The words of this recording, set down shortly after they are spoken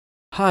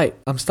Hi,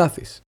 I'm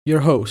Stathis, your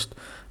host.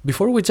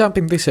 Before we jump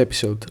in this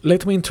episode,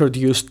 let me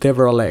introduce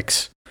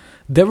DevRelX.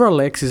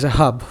 DevRelX is a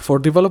hub for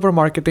developer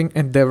marketing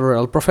and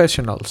DevRel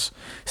professionals.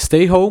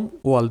 Stay home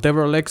while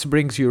DevRelX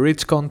brings you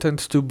rich content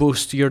to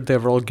boost your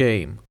DevRel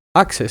game.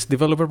 Access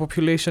developer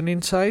population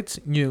insights,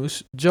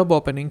 news, job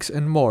openings,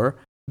 and more.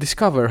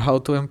 Discover how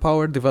to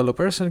empower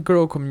developers and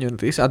grow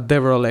communities at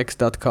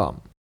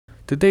devrelx.com.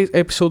 Today's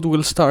episode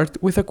will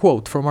start with a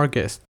quote from our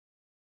guest.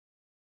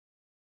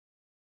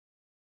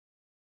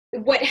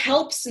 What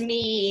helps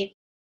me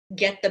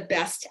get the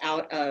best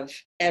out of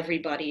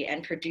everybody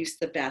and produce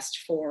the best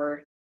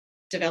for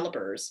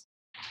developers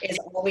is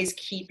always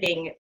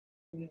keeping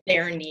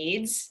their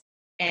needs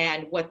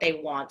and what they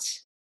want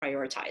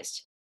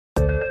prioritized.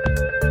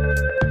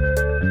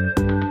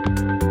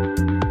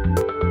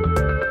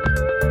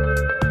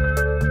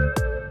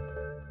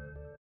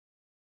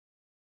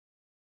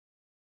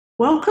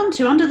 Welcome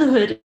to Under the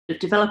Hood of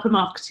Developer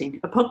Marketing,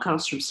 a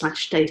podcast from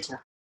SlashData.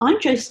 I'm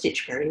Jo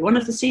Stitchberry, one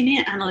of the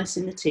senior analysts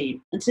in the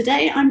team, and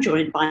today I'm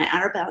joined by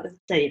Arabella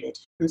David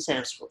from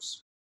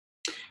Salesforce.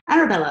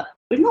 Arabella,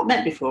 we've not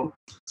met before,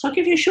 so I'll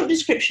give you a short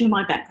description of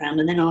my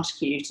background and then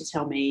ask you to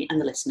tell me and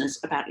the listeners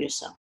about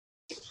yourself.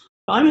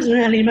 I was an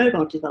early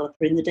mobile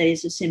developer in the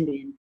days of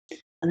Symbian,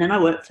 and then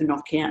I worked for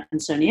Nokia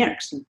and Sony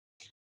Ericsson.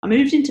 I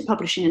moved into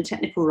publishing and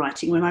technical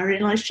writing when I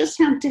realised just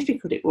how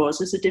difficult it was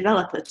as a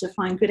developer to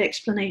find good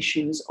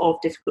explanations of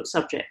difficult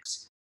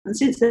subjects. And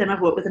since then,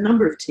 I've worked with a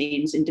number of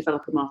teams in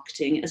developer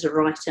marketing as a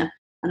writer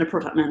and a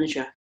product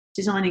manager,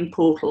 designing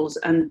portals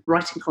and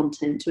writing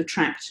content to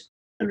attract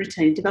and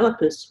retain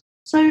developers.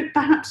 So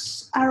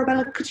perhaps,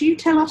 Arabella, could you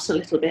tell us a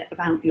little bit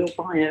about your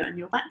bio and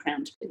your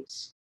background,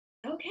 please?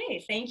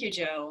 Okay, thank you,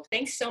 Jo.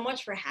 Thanks so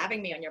much for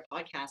having me on your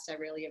podcast. I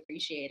really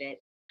appreciate it.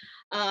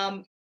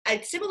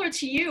 Similar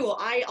to you,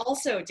 I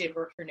also did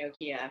work for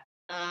Nokia.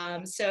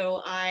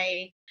 So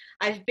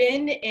I've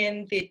been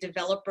in the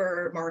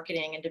developer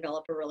marketing and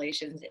developer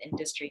relations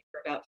industry for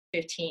about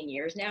 15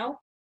 years now.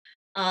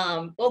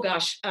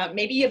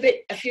 Maybe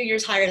a few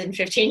years higher than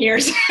 15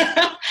 years.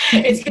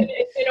 It's been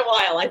a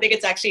while. I think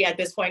it's actually at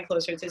this point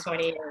closer to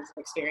 20 years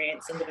of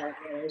experience in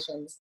developer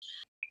relations.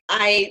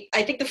 I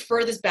think the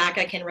furthest back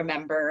I can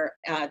remember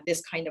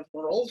this kind of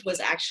world was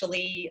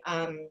actually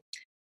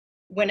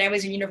when I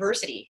was in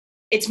university.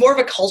 It's more of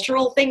a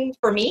cultural thing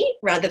for me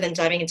rather than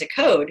diving into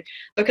code,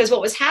 because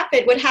what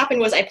happened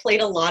was I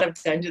played a lot of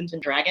Dungeons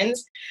and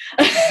Dragons.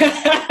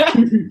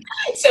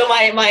 So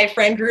my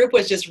friend group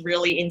was just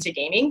really into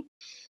gaming.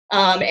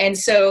 And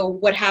so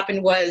what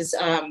happened was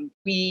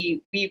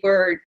we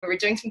were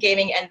doing some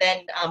gaming, and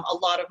then a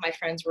lot of my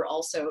friends were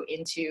also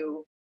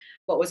into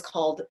what was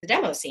called the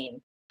demo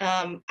scene.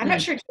 I'm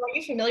not sure, are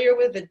you familiar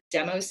with the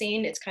demo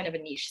scene? It's kind of a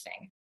niche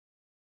thing.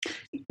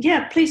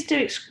 Yeah, please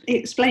do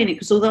explain it,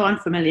 because although I'm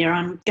familiar,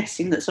 I'm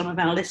guessing that some of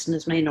our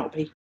listeners may not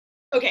be.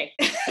 Okay,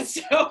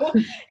 so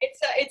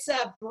it's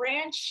a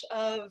branch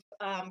of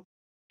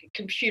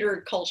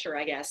computer culture,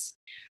 I guess,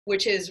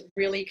 which is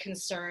really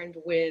concerned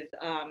with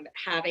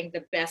having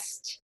the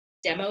best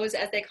demos,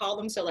 as they call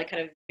them, so like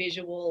kind of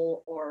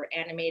visual or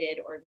animated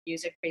or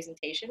music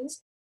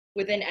presentations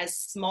within as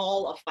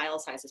small a file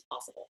size as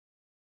possible.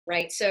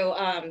 Right, so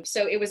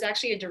it was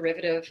actually a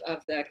derivative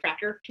of the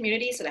cracker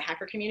community, so the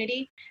hacker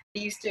community.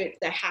 They used to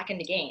hack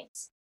into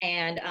games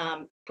and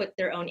put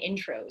their own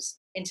intros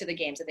into the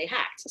games that they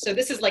hacked. So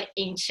this is like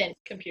ancient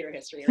computer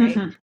history,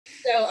 right?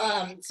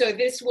 So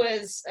this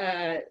was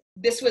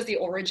the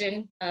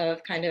origin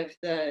of kind of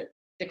the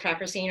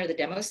cracker scene or the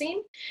demo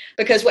scene,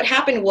 because what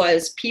happened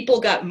was people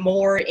got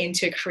more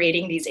into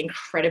creating these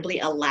incredibly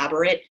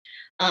elaborate,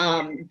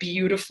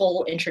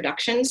 beautiful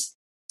introductions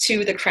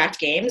to the cracked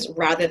games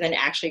rather than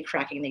actually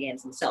cracking the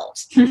games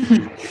themselves. So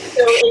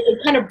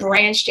it kind of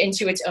branched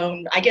into its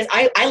own, I guess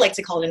I like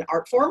to call it an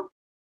art form.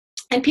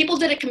 And people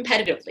did it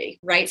competitively,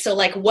 right? So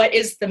like, what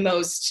is the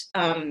most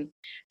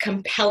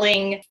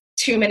compelling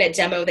 2-minute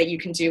demo that you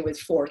can do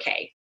with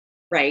 4K,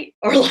 right?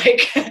 Or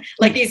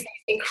like these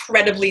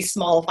incredibly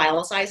small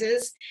file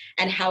sizes,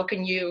 and how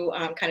can you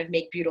kind of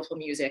make beautiful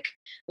music,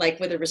 like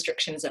with the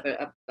restrictions of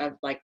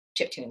like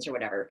chiptunes or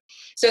whatever.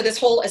 So this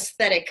whole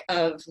aesthetic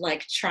of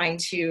like trying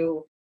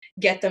to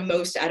get the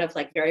most out of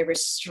like very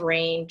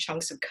restrained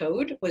chunks of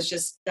code was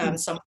just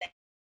something.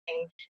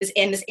 This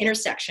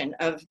intersection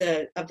of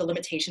the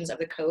limitations of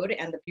the code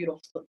and the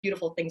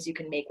beautiful things you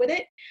can make with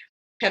it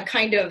have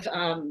kind of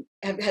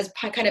has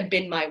kind of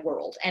been my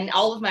world, and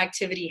all of my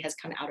activity has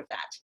come out of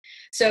that.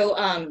 So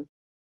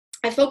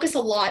I focus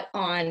a lot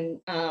on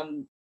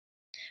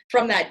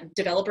from that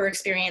developer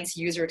experience,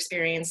 user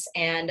experience.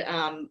 And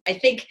I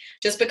think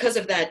just because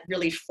of that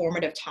really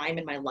formative time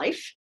in my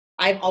life,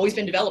 I've always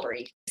been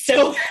developer-y.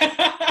 So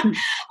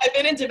I've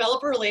been in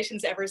developer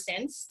relations ever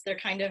since. They're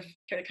kind of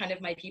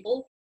my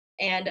people.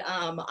 And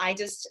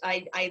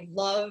I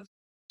love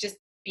just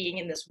being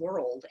in this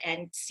world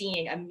and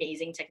seeing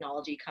amazing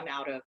technology come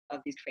out of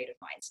these creative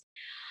minds.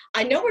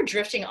 I know we're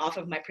drifting off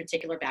of my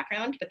particular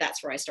background, but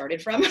that's where I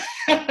started from.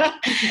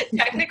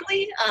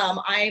 Technically,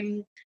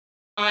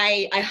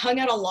 I hung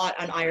out a lot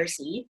on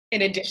IRC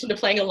in addition to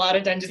playing a lot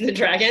of Dungeons and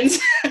Dragons.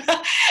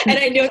 And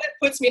I know that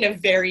puts me in a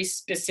very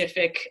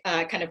specific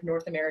kind of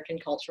North American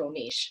cultural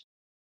niche.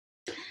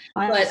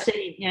 I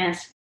see,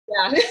 yes.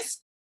 Yeah.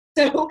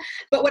 So,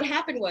 but what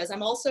happened was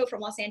I'm also from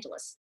Los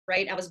Angeles,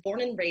 right? I was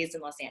born and raised in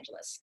Los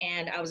Angeles,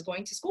 and I was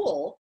going to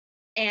school,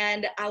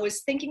 and I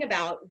was thinking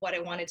about what I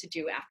wanted to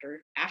do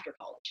after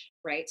college,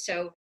 right?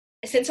 So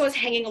since I was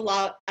hanging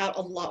out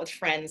a lot with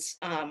friends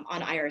on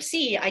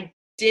IRC, I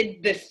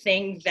did the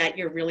thing that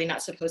you're really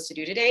not supposed to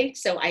do today.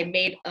 So I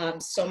made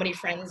so many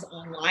friends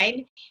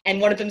online,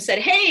 and one of them said,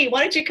 "Hey,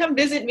 why don't you come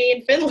visit me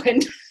in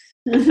Finland?"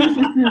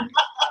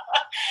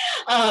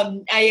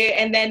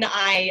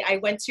 I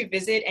went to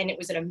visit, and it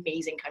was an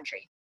amazing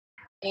country.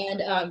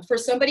 And for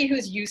somebody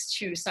who's used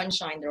to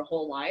sunshine their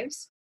whole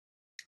lives,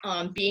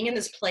 being in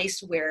this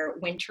place where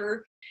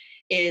winter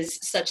is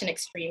such an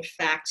extreme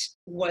fact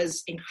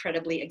was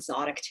incredibly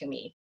exotic to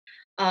me.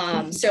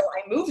 So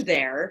I moved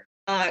there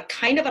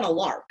kind of on a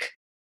lark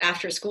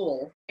after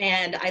school,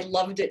 and I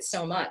loved it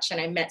so much, and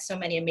I met so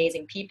many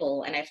amazing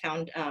people, and I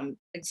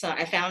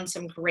found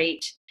some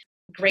great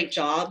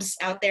jobs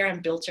out there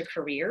and built a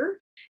career.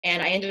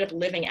 And I ended up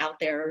living out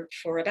there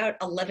for about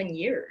 11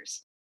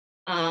 years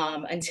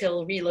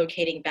until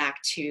relocating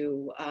back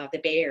to the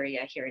Bay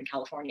Area here in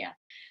California.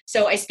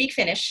 So I speak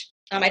Finnish.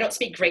 I don't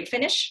speak great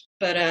Finnish,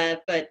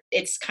 but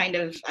it's kind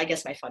of, I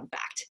guess, my fun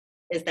fact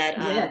is that.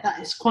 Yeah, that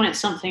is quite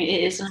something.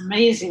 It is an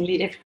amazingly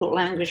difficult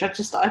language.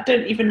 I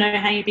don't even know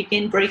how you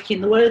begin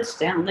breaking the words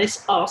down. They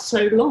are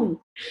so long.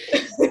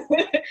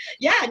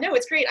 Yeah, no,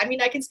 it's great. I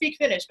mean, I can speak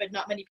Finnish, but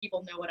not many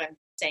people know what I'm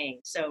saying.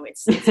 So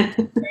it's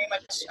very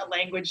much a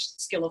language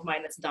skill of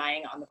mine that's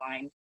dying on the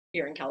vine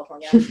here in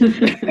California.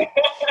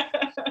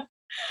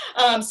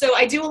 So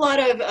I do a lot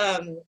of,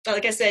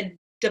 like I said,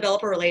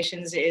 developer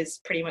relations is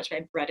pretty much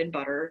my bread and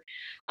butter.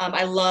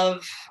 I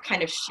love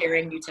kind of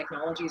sharing new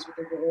technologies with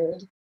the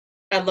world.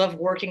 I love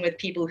working with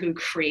people who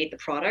create the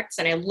products,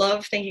 and I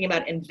love thinking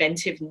about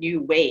inventive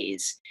new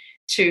ways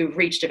to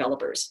reach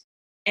developers.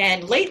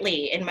 And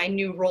lately, in my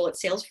new role at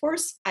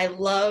Salesforce, I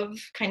love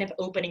kind of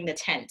opening the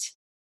tent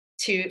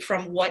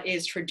from what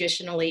is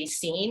traditionally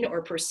seen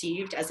or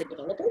perceived as a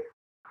developer.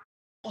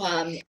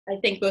 I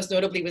think most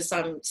notably with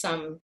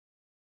some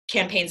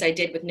campaigns I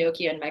did with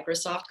Nokia and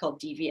Microsoft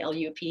called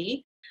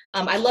DVLUP.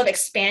 I love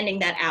expanding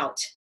that out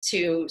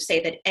to say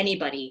that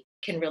anybody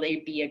can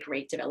really be a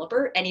great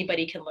developer.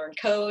 Anybody can learn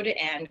code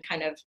and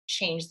kind of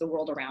change the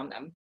world around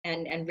them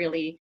and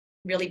really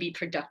be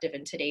productive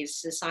in today's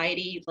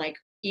society, like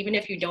even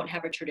if you don't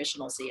have a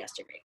traditional CS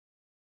degree.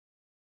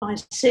 I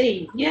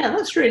see. Yeah,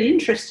 that's really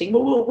interesting.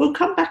 Well, we'll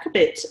come back a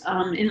bit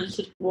in a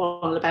little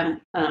while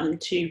about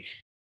to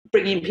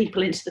bringing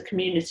people into the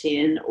community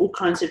and all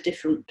kinds of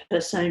different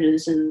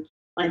personas and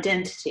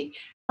identity.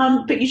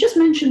 But you just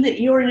mentioned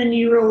that you're in a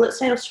new role at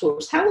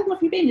Salesforce. How long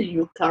have you been in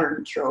your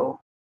current role?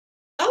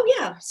 Oh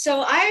yeah,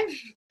 so I've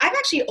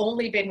actually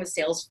only been with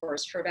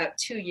Salesforce for about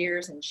 2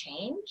 years and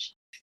change.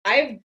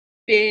 I've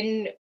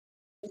been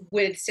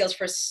with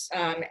Salesforce,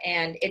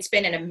 and it's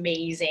been an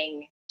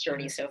amazing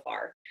journey so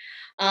far.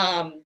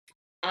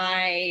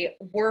 I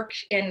work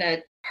in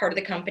a part of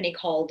the company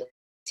called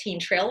Team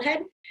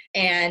Trailhead,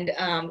 and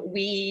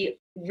we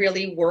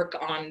really work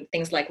on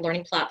things like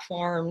learning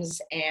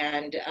platforms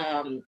and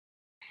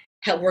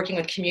help working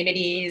with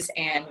communities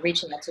and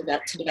reaching out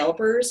to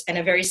developers, and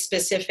a very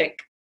specific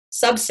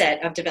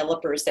subset of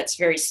developers that's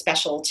very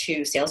special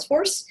to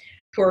Salesforce,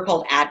 who are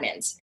called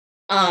admins.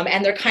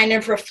 And they're kind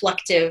of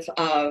reflective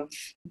of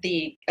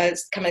the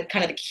kind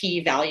of the key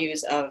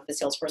values of the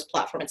Salesforce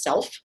platform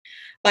itself,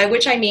 by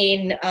which I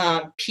mean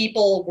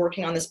people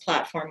working on this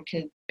platform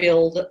can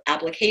build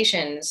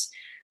applications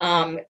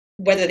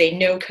whether they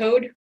know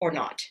code or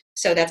not.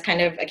 So that's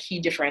kind of a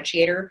key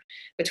differentiator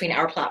between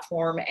our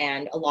platform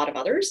and a lot of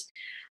others.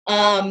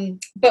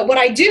 But what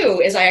I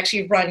do is I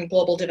actually run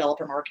global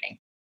developer marketing.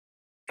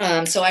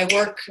 So I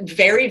work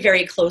very,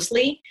 very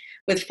closely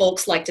with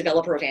folks like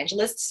developer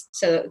evangelists,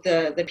 so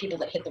the people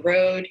that hit the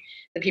road,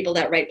 the people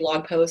that write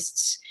blog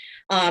posts,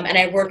 and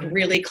I work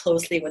really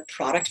closely with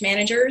product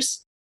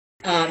managers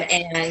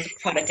and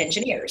product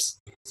engineers.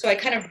 So I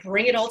kind of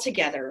bring it all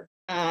together,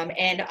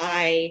 and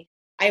I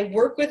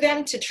work with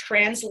them to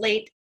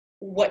translate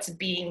what's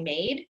being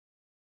made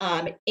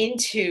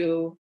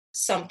into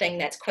something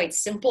that's quite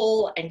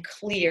simple and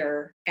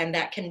clear, and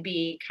that can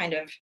be kind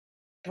of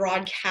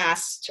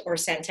broadcast or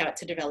sent out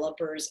to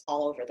developers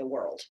all over the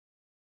world.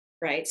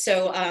 Right.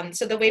 So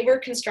the way we're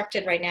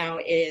constructed right now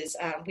is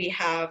we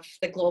have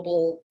the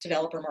global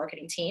developer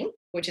marketing team,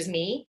 which is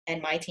me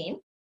and my team.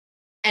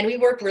 And we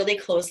work really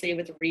closely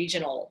with the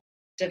regional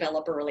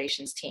developer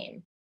relations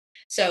team.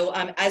 So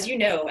as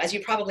you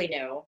probably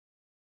know,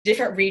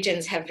 different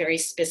regions have very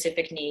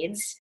specific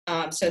needs.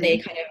 So they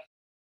kind of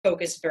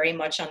focus very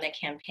much on the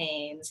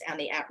campaigns and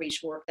the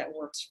outreach work that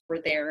works for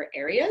their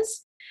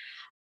areas.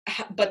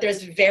 But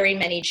there's very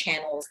many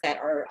channels that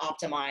are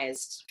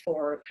optimized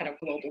for kind of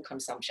global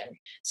consumption.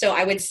 So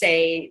I would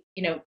say,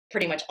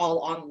 pretty much all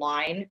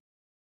online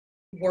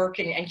work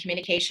and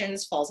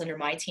communications falls under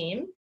my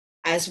team,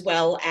 as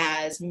well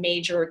as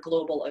major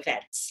global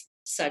events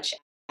such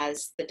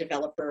as the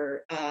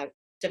developer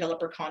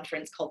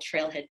conference called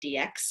Trailhead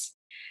DX,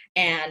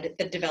 and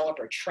the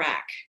developer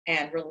track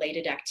and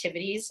related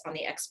activities on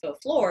the expo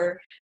floor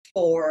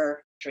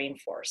for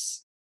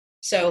Dreamforce.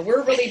 So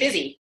we're really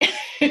busy.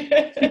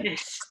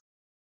 Yes.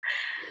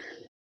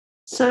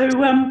 So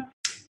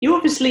you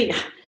obviously,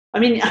 I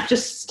mean, I'm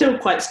just still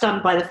quite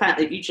stunned by the fact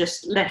that you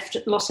just left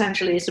Los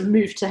Angeles and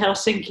moved to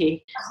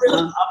Helsinki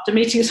after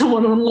meeting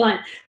someone online.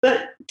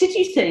 But did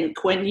you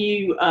think when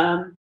you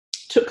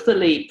took the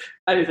leap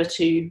over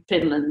to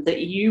Finland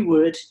that you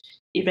would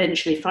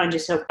eventually find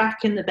yourself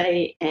back in the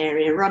Bay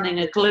Area running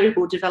a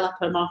global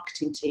developer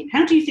marketing team?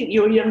 How do you think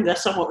your younger,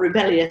 somewhat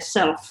rebellious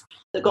self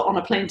that got on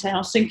a plane to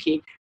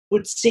Helsinki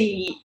would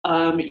see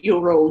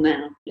your role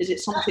now? Is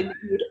it something that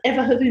you would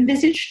ever have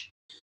envisaged?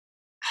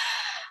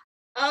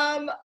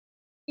 I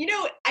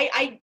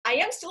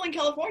am still in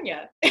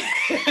California.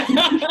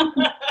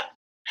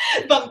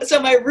 But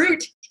so my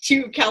route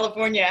to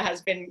California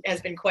has been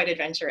quite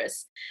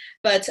adventurous.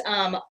 But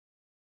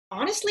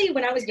honestly,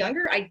 when I was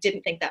younger, I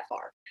didn't think that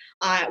far.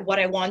 What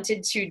I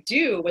wanted to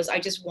do was I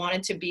just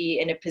wanted to be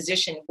in a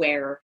position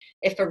where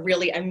if a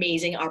really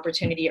amazing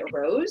opportunity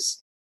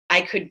arose,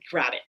 I could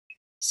grab it.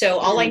 So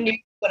all I knew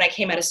when I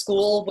came out of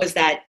school was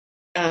that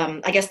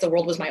I guess the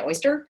world was my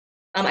oyster.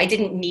 I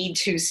didn't need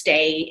to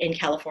stay in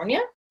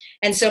California.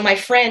 And so my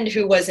friend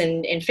who was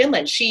in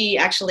Finland, she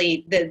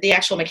actually, the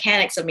actual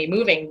mechanics of me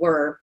moving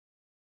were,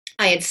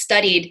 I had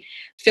studied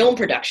film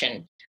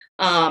production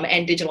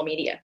and digital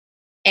media.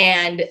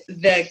 And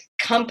the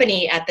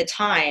company at the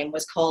time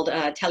was called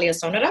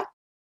TeliaSonera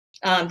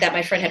that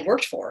my friend had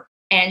worked for.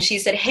 And she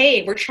said,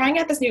 hey, we're trying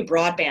out this new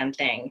broadband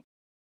thing.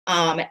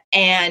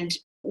 And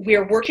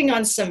we're working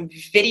on some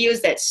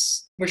videos that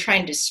we're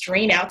trying to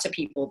stream out to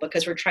people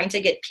because we're trying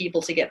to get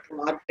people to get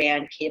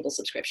broadband cable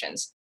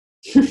subscriptions.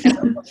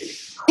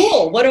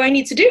 Cool, what do I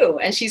need to do?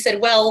 And she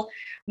said, well,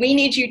 we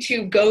need you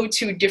to go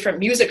to different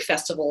music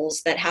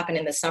festivals that happen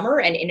in the summer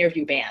and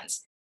interview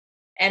bands.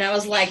 And I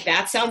was like,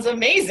 that sounds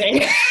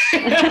amazing.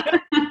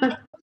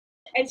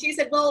 And she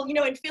said, well,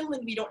 in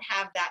Finland, we don't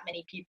have that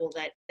many people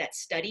that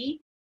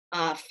study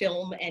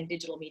film and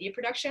digital media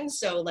production.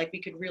 So like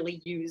we could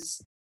really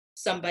use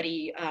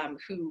somebody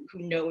who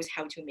knows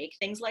how to make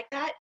things like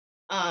that.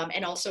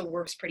 And also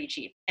works pretty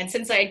cheap. And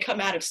since I had just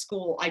come out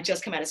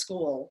of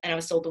school and I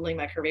was still building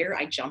my career,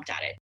 I jumped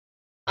at it.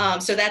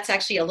 So that's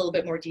actually a little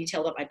bit more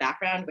detailed about my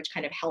background, which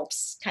kind of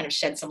helps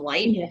shed some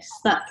light. Yes,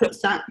 that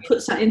puts that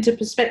into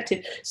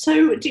perspective.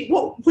 So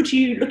what would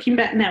you, looking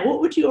back now,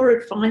 what would your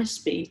advice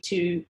be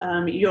to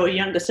your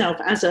younger self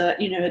as a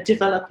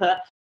developer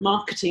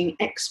marketing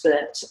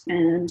expert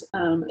and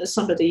as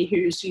somebody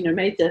who's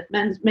made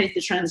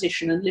the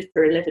transition and lived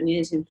for 11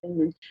 years in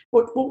Finland?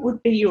 What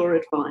would be your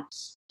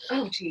advice?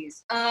 Oh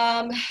geez.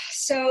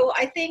 So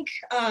I think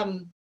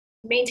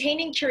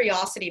maintaining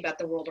curiosity about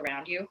the world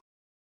around you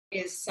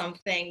is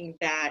something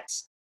that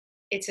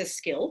it's a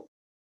skill,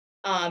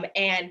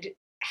 and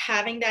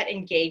having that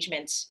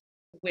engagement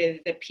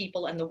with the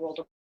people and the world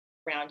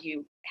around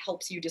you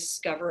helps you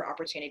discover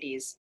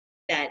opportunities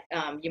that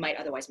you might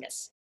otherwise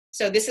miss.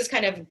 So this is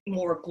kind of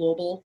more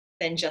global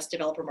than just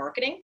developer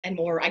marketing and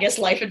more, I guess,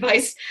 life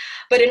advice.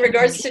 But in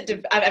regards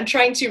to, I'm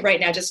trying to right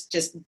now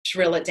just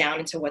drill it down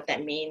into what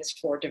that means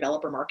for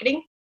developer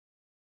marketing.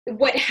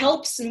 What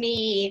helps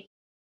me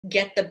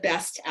get the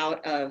best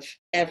out of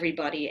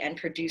everybody and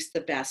produce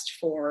the best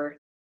for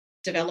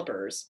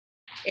developers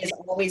is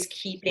always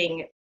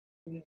keeping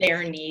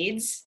their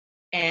needs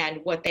and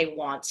what they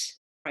want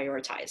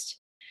prioritized.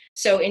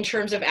 So in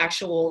terms of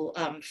actual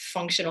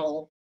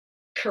functional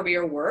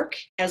career work,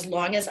 as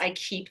long as I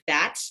keep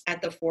that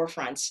at the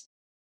forefront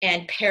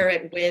and pair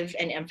it with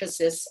an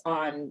emphasis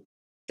on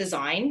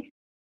design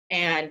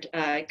and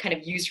kind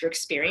of user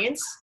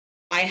experience,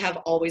 I have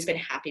always been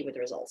happy with the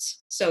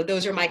results. So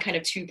those are my kind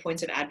of 2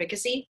 points of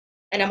advocacy.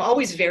 And I'm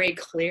always very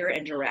clear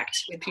and direct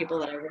with people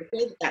that I work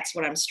with. That's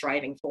what I'm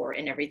striving for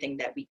in everything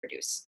that we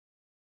produce.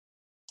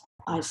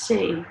 I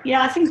see.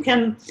 Yeah, I think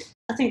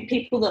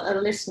people that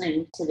are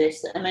listening to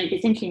this that are maybe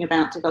thinking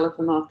about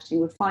developer marketing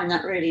would find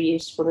that really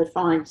useful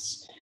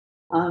advice.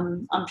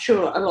 I'm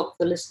sure a lot of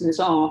the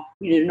listeners are,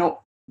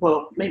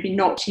 maybe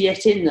not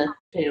yet in the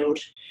field,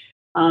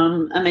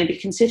 and maybe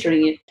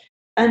considering it.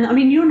 And I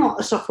mean, you're not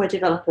a software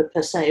developer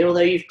per se,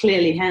 although you've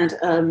clearly had,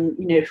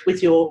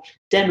 with your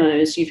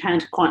demos, you've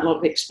had quite a lot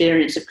of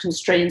experience of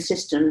constrained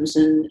systems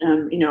and,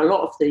 a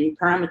lot of the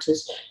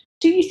parameters.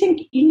 Do you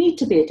think you need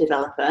to be a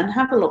developer and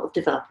have a lot of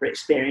developer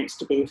experience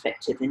to be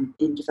effective in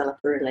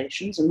developer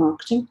relations and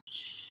marketing?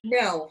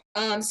 No.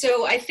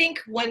 So I think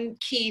one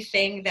key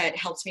thing that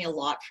helped me a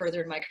lot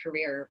further in my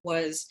career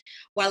was,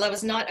 while I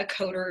was not a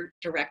coder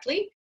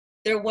directly,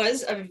 there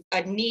was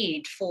a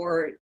need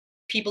for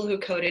people who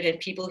coded and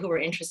people who were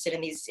interested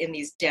in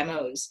these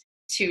demos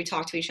to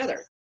talk to each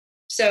other.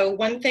 So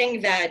one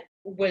thing that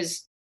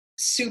was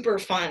super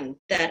fun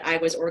that I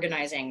was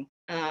organizing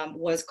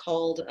was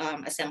called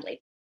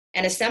Assembly.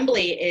 And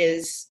Assembly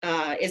is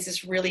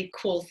this really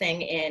cool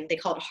thing they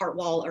call it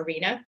Hartwall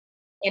Arena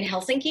in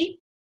Helsinki.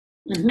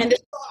 Mm-hmm. And this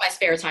was on my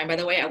spare time, by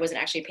the way. I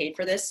wasn't actually paid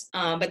for this,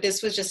 but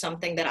this was just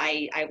something that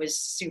I was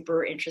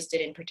super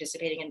interested in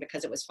participating in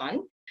because it was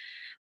fun.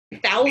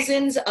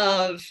 Thousands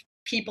of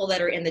people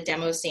that are in the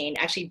demo scene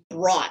actually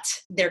brought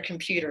their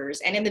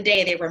computers, and in the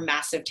day they were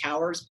massive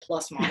towers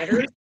plus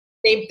monitors.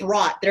 They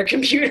brought their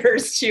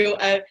computers to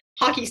a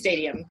hockey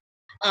stadium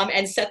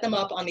and set them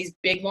up on these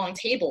big long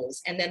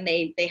tables, and then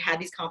they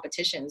had these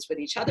competitions with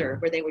each other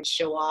where they would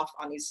show off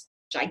on these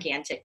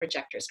gigantic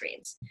projector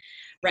screens,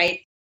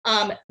 right?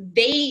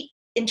 They,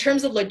 in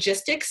terms of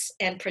logistics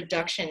and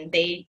production,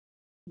 they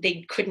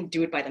couldn't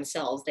do it by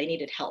themselves. They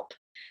needed help.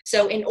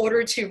 So in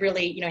order to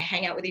really,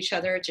 hang out with each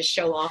other, to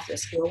show off their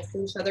skills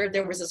to each other,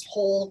 there was this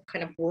whole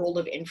kind of world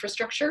of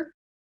infrastructure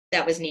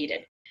that was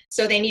needed.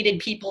 So they needed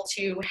people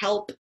to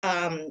help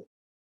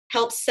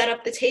set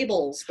up the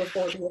tables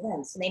before the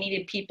events. And they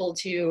needed people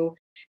to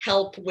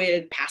help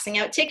with passing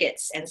out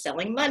tickets and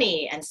selling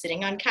money and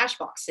sitting on cash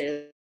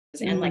boxes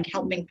and like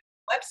helping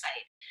the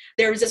website.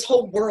 There was this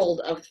whole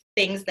world of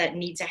things that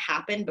need to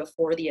happen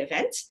before the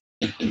event.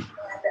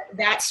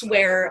 That's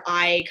where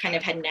I kind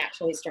of had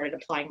naturally started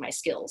applying my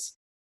skills.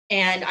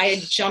 And I had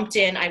jumped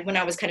in, when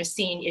I was kind of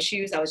seeing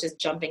issues, I was just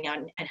jumping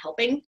on and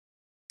helping.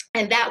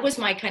 And that was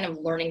my kind of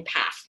learning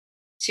path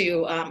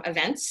to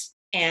events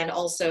and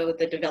also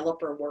the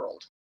developer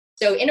world.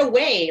 So in a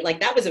way, like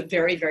that was a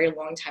very, very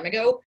long time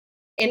ago.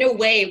 In a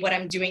way, what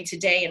I'm doing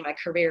today in my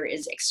career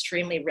is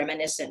extremely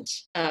reminiscent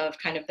of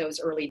kind of those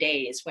early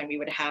days when we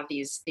would have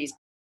these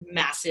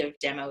massive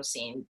demo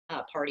scene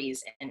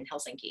parties in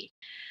Helsinki.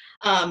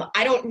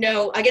 I don't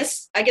know. I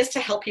guess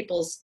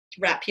to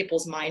wrap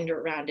people's mind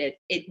around it,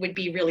 it would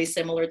be really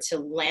similar to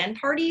LAN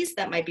parties.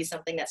 That might be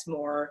something that's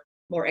more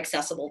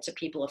accessible to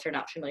people if they're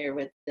not familiar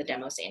with the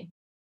demo scene.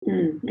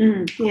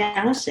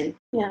 Yeah, I see.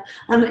 Yeah.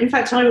 In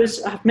fact,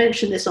 I've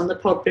mentioned this on the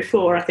pod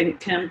before. I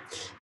think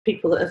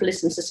people that have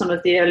listened to some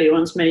of the earlier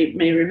ones may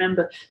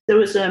remember. There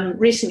was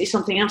recently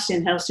something else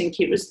in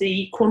Helsinki. It was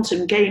the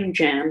Quantum Game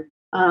Jam,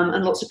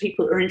 and lots of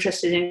people that are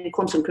interested in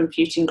quantum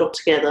computing got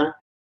together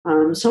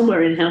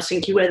somewhere in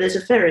Helsinki where there's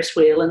a Ferris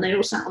wheel, and they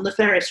all sat on the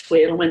Ferris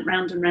wheel and went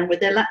round and round with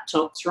their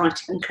laptops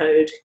writing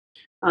code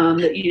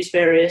that used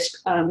various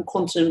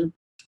quantum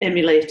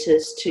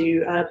emulators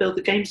to build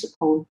the games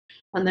upon,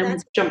 and then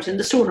jumped in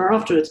the sauna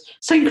afterwards.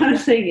 Same kind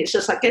of thing. It's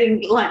just like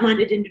getting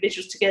like-minded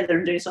individuals together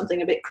and doing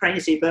something a bit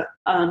crazy, but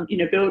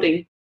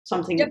building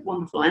something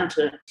wonderful out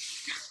of it.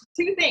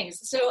 Two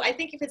things. So I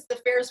think if it's the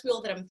Ferris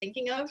wheel that I'm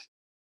thinking of,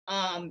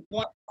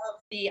 one of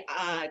the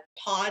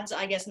pods,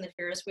 I guess, in the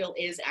Ferris wheel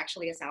is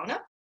actually a sauna.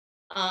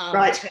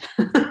 Right.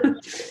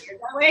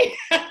 That way.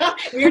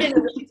 Weird in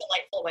a really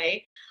delightful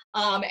way.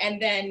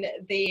 And then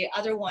the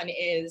other one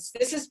is,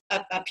 this is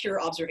a pure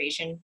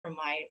observation from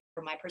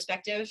my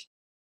perspective,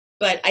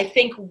 but I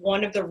think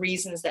one of the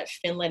reasons that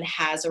Finland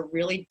has a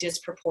really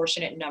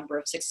disproportionate number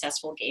of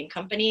successful game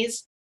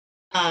companies,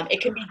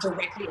 it can be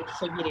directly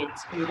attributed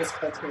to this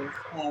culture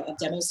of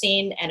demo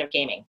scene and of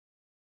gaming.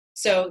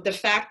 So the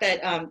fact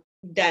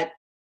that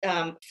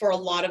for a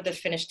lot of the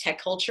Finnish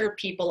tech culture,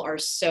 people are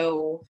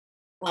so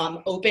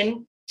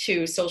open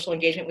to social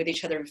engagement with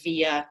each other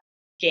via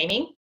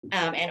gaming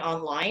and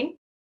online,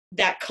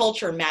 that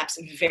culture maps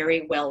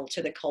very well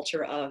to the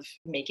culture of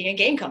making a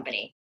game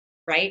company,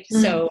 right?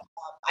 Mm-hmm. So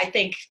I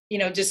think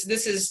just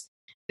this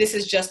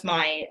is just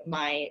my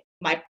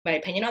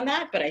opinion on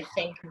that, but I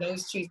think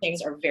those two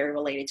things are very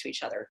related to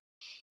each other.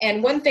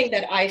 And one thing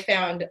that I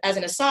found, as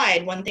an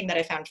aside, one thing that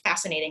I found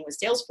fascinating with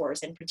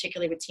Salesforce, and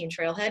particularly with Team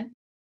Trailhead,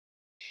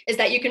 is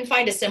that you can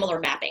find a similar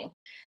mapping.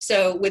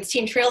 So with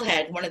Team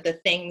Trailhead, one of the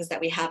things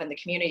that we have in the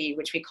community,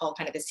 which we call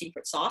kind of the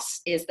secret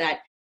sauce, is that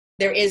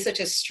there is such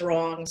a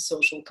strong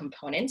social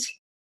component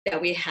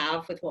that we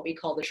have with what we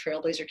call the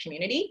Trailblazer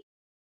community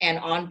and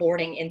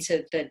onboarding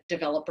into the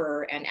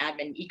developer and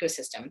admin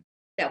ecosystem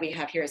that we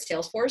have here at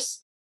Salesforce,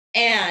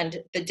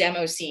 and the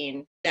demo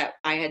scene that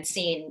I had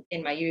seen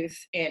in my youth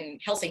in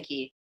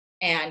Helsinki,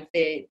 and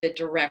the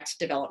direct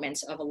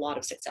development of a lot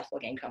of successful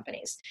game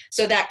companies.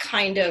 So that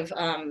kind of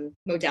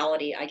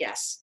modality, I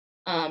guess,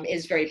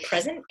 is very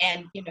present.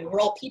 And we're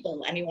all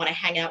people, and we want to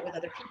hang out with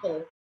other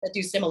people that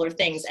do similar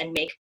things and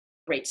make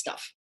great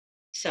stuff.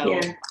 So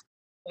There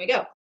we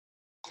go.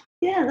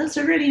 Yeah, that's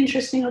a really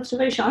interesting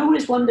observation. I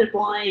always wondered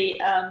why,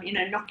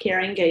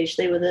 Nokia Engage,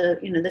 they were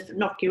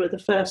Nokia were the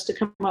first to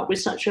come up with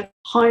such a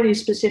highly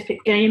specific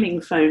gaming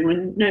phone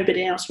when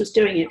nobody else was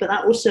doing it. But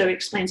that also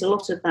explains a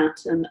lot of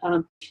that. And,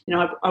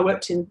 I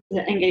worked in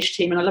the Engage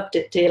team and I loved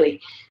it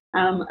dearly.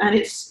 And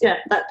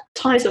that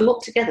ties a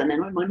lot together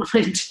now in my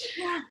mind.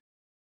 Yeah.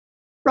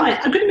 Right,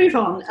 I'm going to move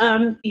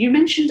on. You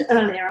mentioned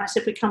earlier, I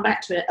said we'd come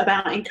back to it,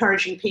 about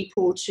encouraging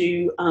people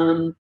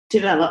to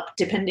develop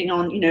depending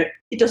on,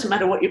 it doesn't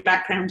matter what your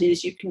background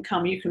is, you can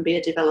be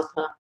a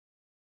developer.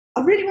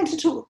 I really want to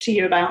talk to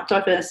you about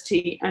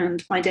diversity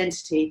and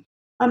identity.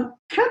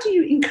 How do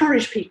you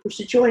encourage people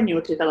to join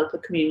your developer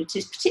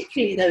communities,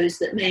 particularly those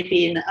that may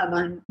be in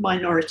a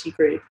minority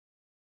group?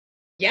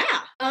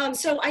 Yeah.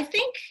 So I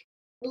think,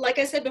 like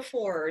I said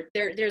before,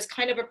 there's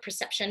kind of a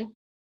perception,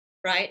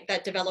 right,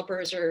 that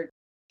developers are.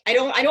 I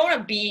don't want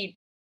to be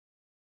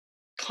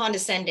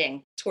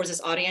condescending towards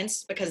this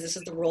audience because this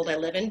is the world I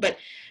live in. But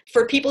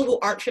for people who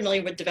aren't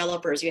familiar with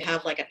developers, you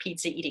have like a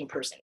pizza eating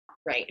person,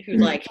 right, who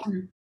like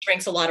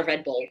drinks a lot of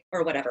Red Bull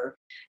or whatever,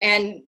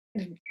 and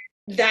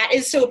that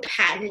is so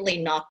patently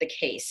not the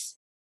case.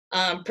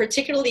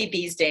 Particularly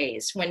these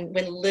days, when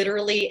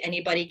literally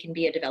anybody can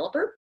be a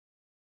developer.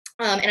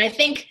 And I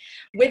think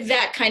with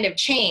that kind of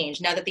change,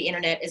 now that the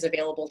internet is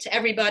available to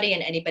everybody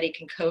and anybody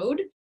can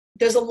code,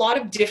 there's a lot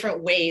of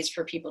different ways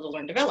for people to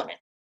learn development,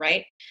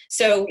 right?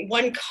 So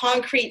one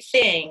concrete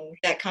thing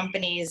that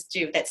companies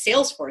do, that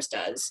Salesforce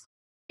does,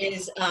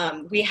 is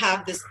we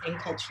have this thing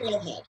called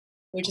Trailhead,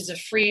 which is a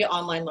free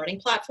online learning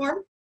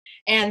platform.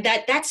 And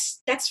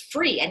that's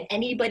free and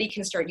anybody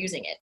can start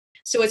using it.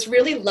 So it's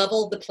really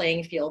leveled the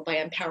playing field by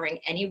empowering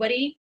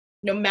anybody,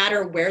 no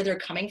matter where they're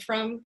coming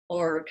from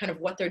or kind of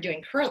what they're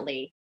doing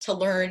currently, to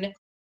learn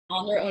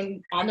on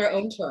their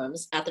own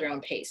terms at their own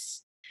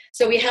pace.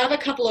 So we have a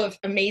couple of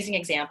amazing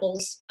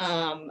examples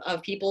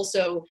of people.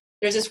 So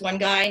there's this one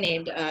guy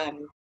named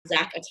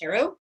Zach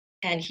Otero,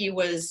 and he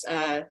has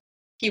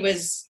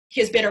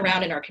been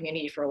around in our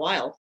community for a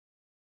while.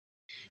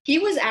 He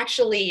was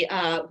actually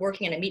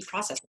working in a meat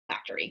processing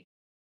factory,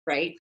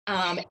 right?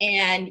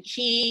 And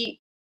he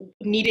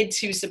needed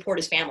to support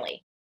his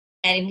family.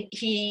 And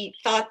he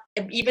thought,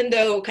 even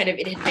though kind of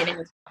it had been in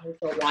his family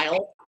for a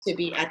while to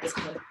be at this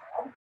kind of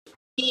job,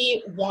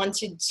 he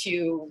wanted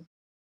to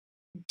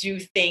do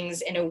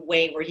things in a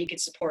way where he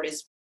could support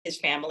his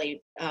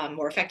family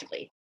more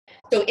effectively.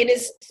 So in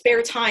his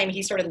spare time,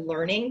 he started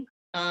learning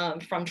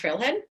from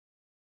Trailhead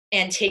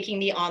and taking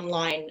the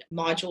online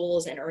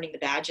modules and earning the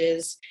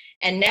badges.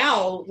 And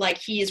now, like,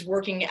 he is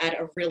working at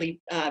a really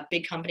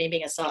big company,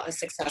 being a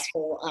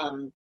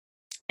successful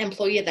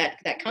employee of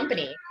that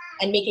company,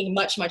 and making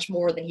much, much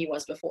more than he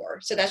was before.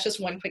 So that's just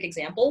one quick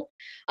example.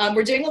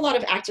 We're doing a lot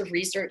of active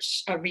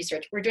research.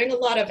 We're doing a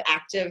lot of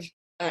active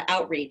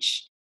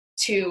outreach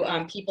to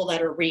people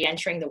that are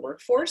re-entering the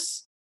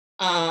workforce.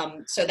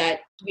 So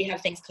that we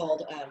have things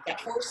called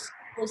Vet Force,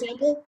 for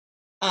example,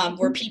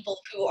 where people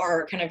who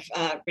are kind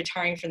of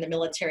retiring from the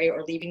military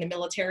or leaving the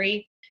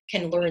military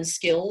can learn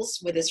skills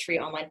with this free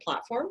online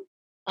platform.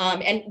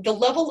 And the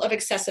level of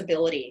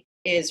accessibility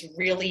is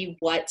really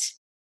what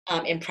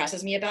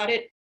impresses me about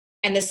it.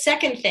 And the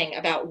second thing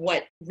about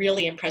what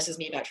really impresses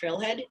me about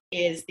Trailhead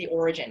is the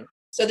origin.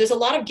 So there's a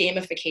lot of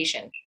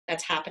gamification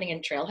that's happening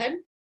in Trailhead.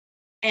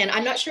 And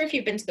I'm not sure if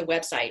you've been to the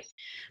website,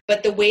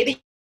 but the way that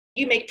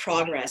you make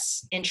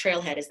progress in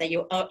Trailhead is that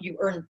you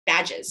earn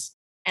badges,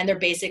 and they're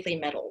basically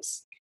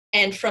medals.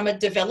 And from a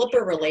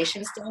developer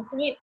relations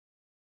standpoint,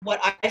 what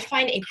I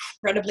find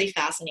incredibly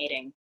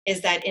fascinating is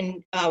that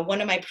in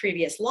one of my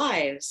previous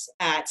lives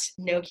at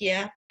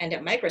Nokia and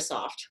at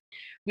Microsoft,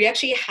 we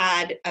actually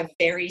had a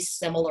very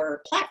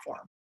similar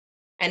platform,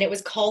 and it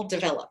was called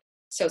Develop.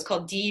 So it's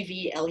called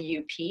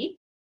DVLUP.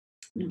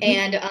 Mm-hmm.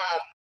 And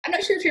I'm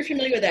not sure if you're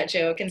familiar with that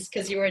joke,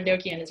 because you were a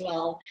Nokian as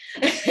well.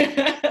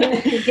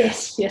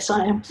 Yes,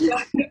 I am.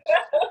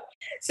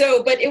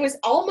 So, but it was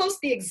almost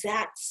the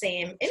exact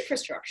same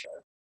infrastructure,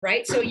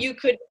 right? So you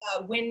could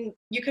win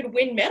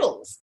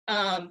medals.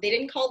 They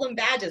didn't call them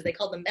badges; they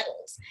called them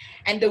medals.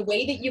 And the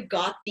way that you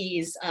got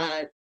these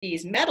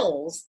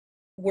medals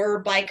were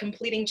by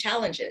completing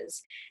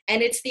challenges.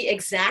 And it's the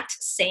exact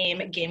same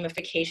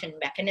gamification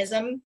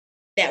mechanism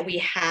that we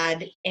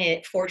had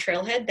for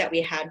Trailhead that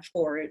we had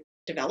for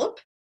Develop.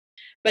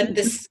 But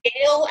the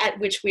scale at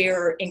which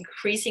we're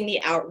increasing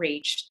the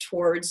outreach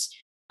towards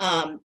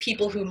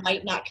people who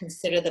might not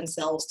consider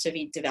themselves to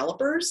be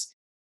developers,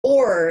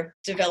 or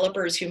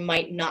developers who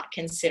might not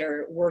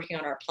consider working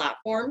on our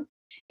platform,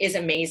 is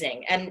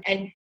amazing. And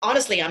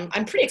honestly,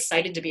 I'm pretty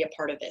excited to be a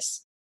part of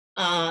this.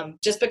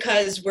 Just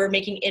because we're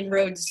making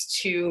inroads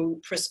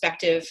to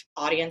prospective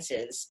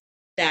audiences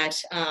that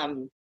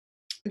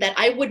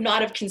I would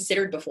not have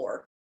considered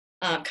before,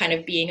 kind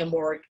of being a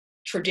more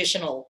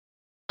traditional,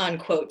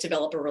 unquote,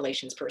 developer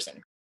relations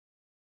person.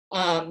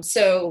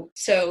 So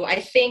I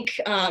think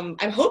I'm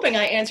hoping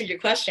I answered your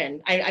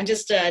question. I'm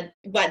just,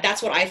 but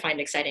that's what I find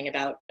exciting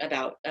about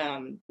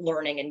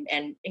learning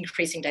and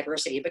increasing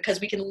diversity, because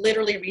we can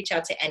literally reach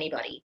out to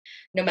anybody,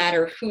 no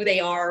matter who they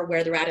are,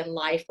 where they're at in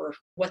life, or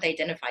what they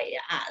identify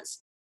as.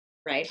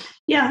 Right?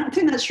 Yeah, I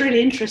think that's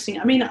really interesting.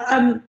 I mean,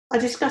 I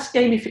discussed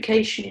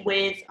gamification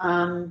with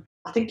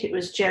I think it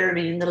was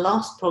Jeremy in the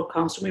last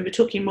podcast, and we were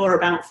talking more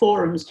about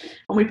forums,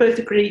 and we both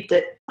agreed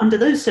that under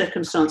those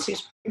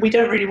circumstances, we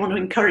don't really want to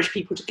encourage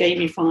people to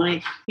gamify,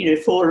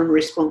 forum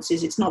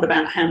responses. It's not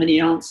about how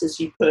many answers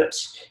you put,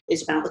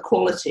 it's about the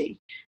quality.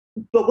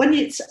 But when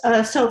it's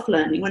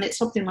self-learning, when it's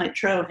something like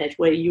Trailhead,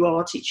 where you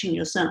are teaching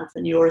yourself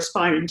and you're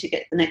aspiring to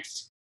get the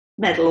next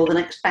medal or the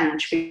next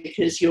badge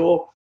because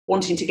you're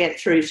wanting to get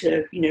through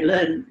to,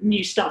 learn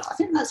new stuff, I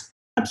think that's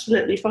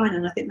absolutely fine,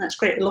 and I think that's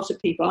great. A lot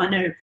of people, I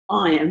know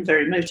I am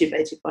very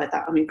motivated by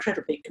that. I'm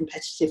incredibly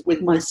competitive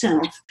with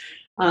myself.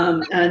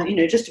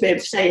 And just to be able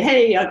to say,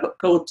 hey, I got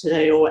gold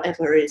today or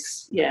whatever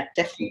is, yeah,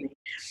 definitely.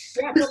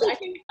 Yeah, well,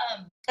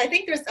 I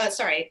think there's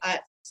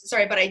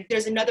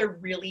there's another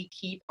really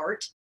key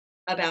part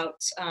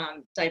about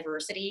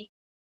diversity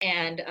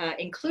and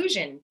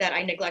inclusion that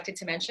I neglected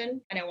to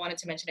mention, and I wanted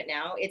to mention it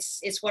now.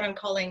 It's what I'm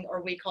calling,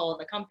 or we call in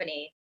the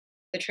company,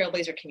 the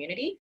Trailblazer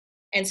community.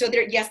 And so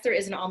there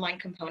is an online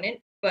component,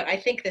 but I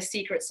think the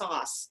secret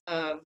sauce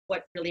of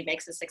what really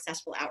makes a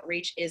successful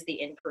outreach is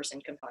the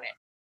in-person component,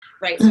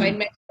 right? So I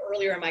mentioned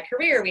earlier in my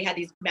career, we had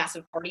these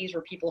massive parties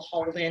where people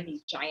hauled in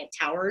these giant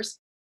towers,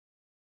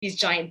 these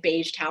giant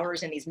beige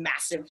towers, and these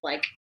massive,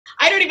 like,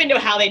 I don't even know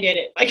how they did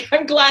it. Like,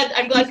 I'm glad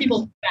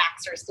people's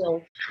backs are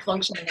still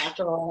functioning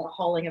after all the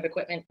hauling of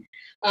equipment.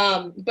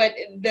 But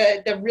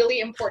the really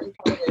important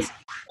part is,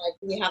 like,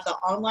 we have the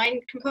online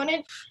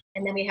component,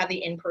 and then we have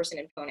the in-person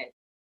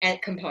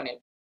component.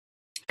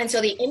 And so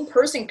the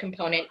in-person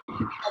component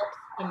helps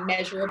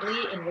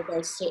immeasurably in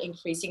regards to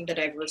increasing the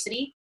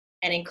diversity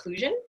and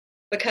inclusion,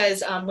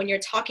 because when you're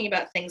talking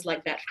about things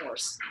like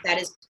VetForce, that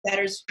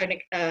is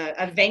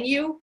a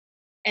venue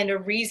and a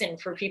reason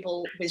for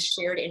people with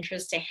shared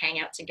interests to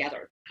hang out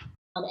together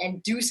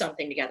and do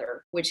something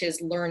together, which is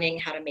learning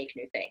how to make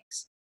new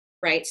things,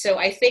 right? So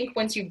I think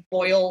once you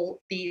boil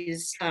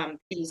these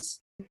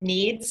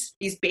needs,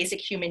 these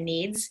basic human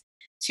needs,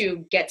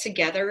 to get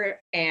together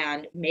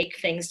and make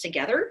things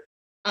together,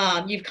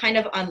 you've kind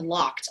of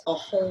unlocked a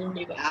whole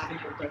new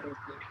avenue of diversity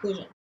and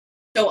inclusion.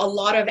 So a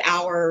lot of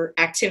our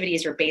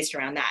activities are based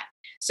around that.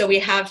 So we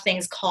have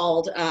things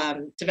called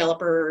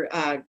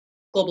developer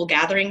global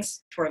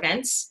gatherings for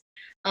events.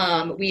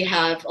 We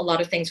have a lot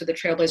of things with the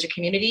Trailblazer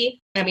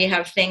community, and we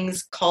have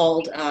things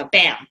called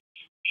BAM,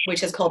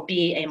 which is called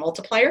Be a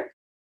Multiplier,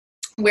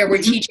 where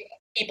we're teaching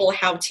people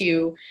how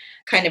to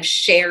kind of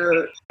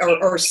share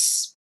or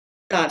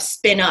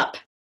spin up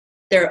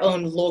their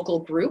own local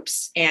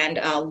groups and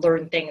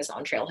learn things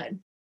on Trailhead.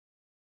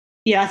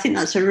 Yeah, I think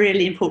that's a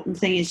really important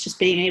thing, is just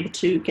being able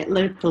to get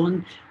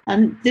local.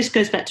 And this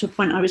goes back to a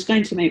point I was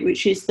going to make,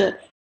 which is that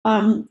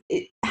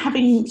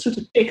having sort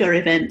of bigger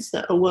events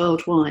that are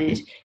worldwide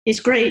is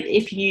great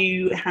if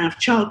you have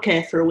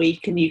childcare for a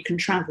week and you can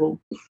travel.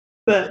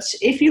 But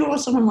if you're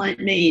someone like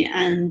me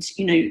and,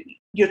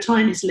 your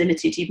time is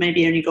limited, you've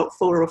maybe only got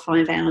 4 or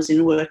 5 hours in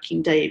a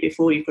working day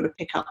before you've got to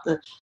pick up the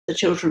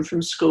children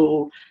from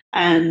school,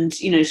 and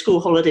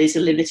school holidays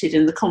are limited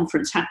and the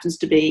conference happens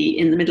to be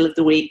in the middle of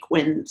the week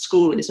when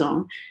school is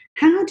on,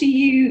 how do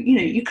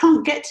you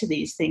can't get to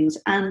these things.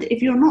 And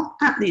if you're not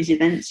at these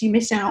events, you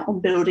miss out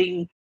on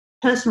building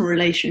personal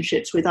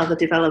relationships with other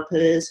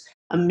developers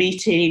and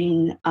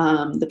meeting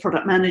the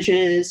product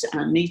managers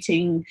and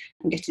meeting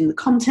and getting the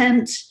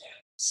content.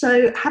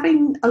 So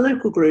having a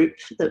local group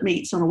that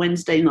meets on a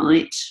Wednesday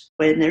night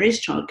when there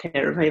is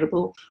childcare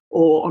available,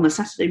 or on a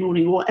Saturday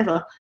morning or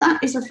whatever,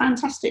 that is a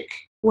fantastic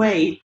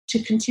way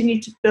to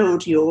continue to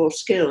build your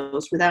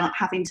skills without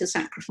having to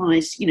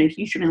sacrifice,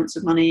 huge amounts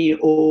of money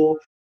or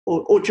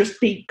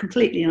just be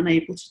completely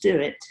unable to do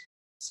it.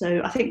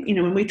 So I think,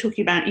 when we're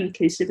talking about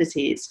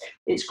inclusivity,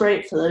 it's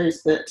great for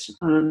those that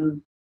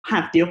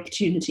have the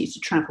opportunity to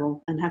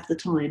travel and have the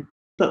time,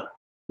 but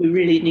we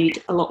really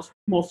need a lot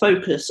more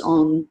focus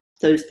on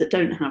those that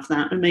don't have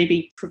that, and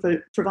maybe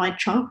provide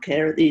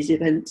childcare at these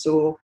events,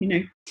 or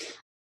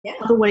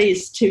other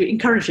ways to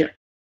encourage it.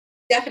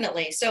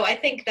 Definitely. So I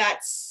think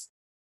that's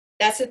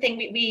the thing.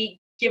 We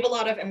give a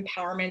lot of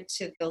empowerment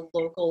to the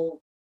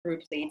local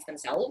group leads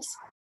themselves.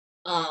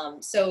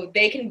 So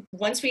they can,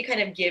 once we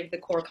kind of give the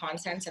core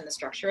content and the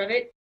structure of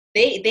it,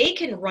 they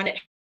can run it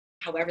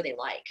however they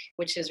like,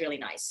 which is really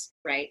nice,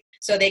 right?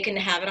 So they can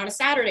have it on a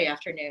Saturday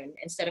afternoon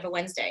instead of a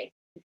Wednesday,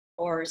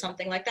 or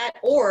something like that,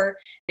 or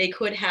they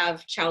could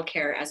have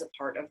childcare as a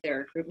part of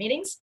their group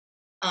meetings.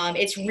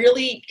 It's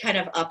really kind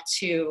of up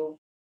to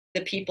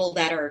the people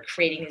that are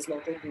creating these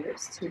local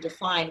groups to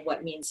define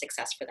what means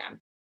success for them,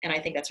 and I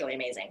think that's really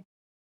amazing.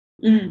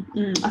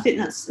 I think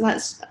that's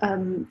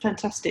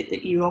fantastic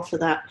that you offer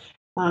that.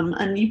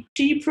 And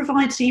you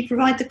provide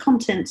the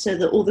content so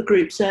that all the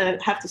groups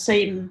have the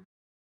same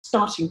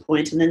starting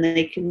point, and then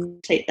they can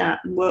take that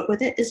and work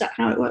with it. Is that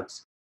how it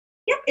works?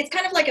 Yeah, it's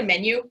kind of like a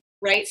menu.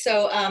 Right,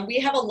 so we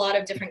have a lot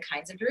of different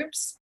kinds of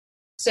groups.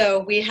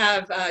 So we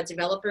have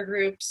developer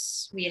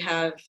groups, we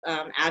have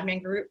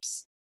admin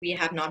groups, we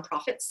have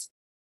nonprofits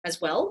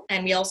as well,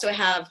 and we also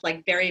have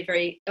like very,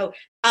 very.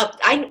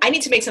 I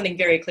need to make something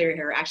very clear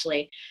here.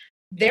 Actually,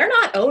 they're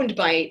not owned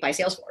by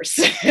Salesforce.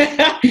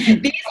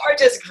 These are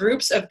just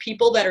groups of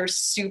people that are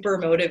super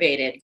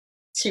motivated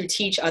to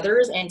teach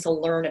others and to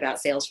learn about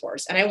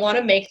Salesforce. And I want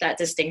to make that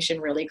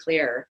distinction really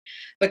clear,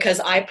 because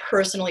I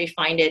personally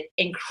find it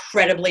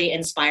incredibly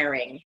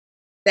inspiring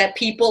that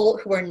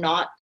people who are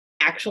not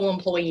actual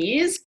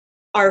employees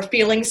are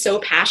feeling so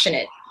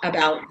passionate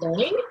about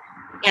learning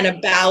and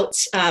about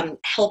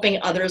helping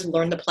others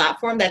learn the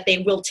platform that they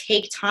will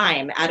take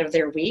time out of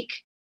their week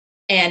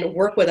and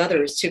work with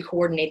others to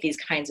coordinate these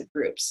kinds of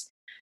groups.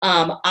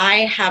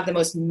 I have the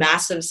most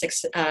massive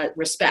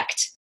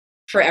respect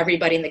for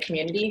everybody in the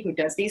community who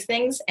does these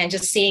things, and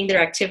just seeing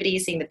their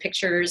activities, seeing the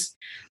pictures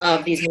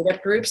of these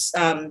meetup groups,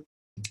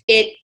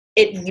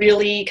 it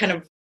really kind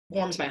of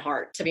warms my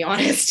heart, to be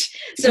honest.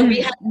 So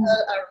we had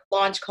a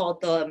launch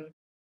called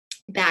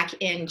back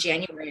in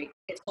January.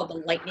 It's called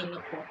the Lightning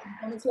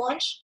Components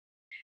launch.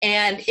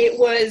 And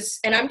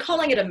I'm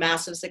calling it a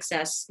massive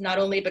success, not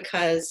only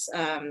because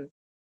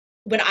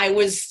when I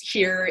was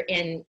here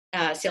in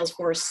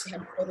Salesforce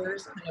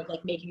headquarters, kind of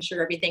like making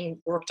sure everything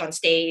worked on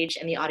stage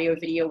and the audio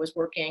video was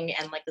working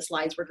and like the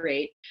slides were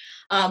great.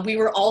 We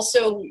were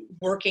also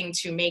working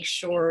to make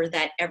sure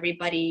that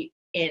everybody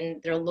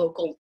in their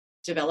local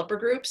developer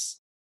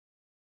groups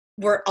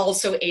were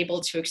also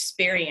able to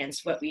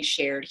experience what we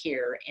shared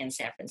here in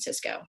San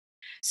Francisco.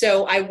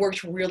 So I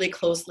worked really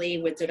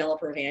closely with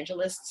developer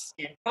evangelists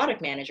and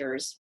product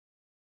managers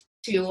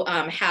to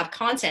have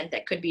content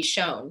that could be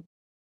shown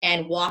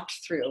and walked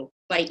through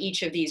by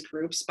each of these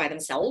groups by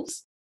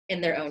themselves in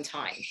their own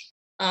time.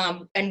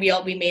 And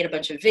we made a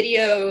bunch of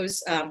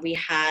videos. We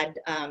had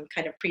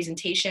kind of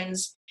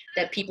presentations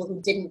that people who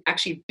didn't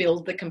actually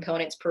build the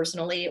components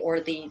personally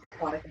or the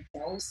product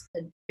themselves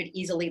could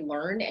easily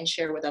learn and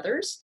share with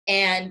others.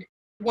 And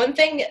one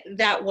thing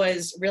that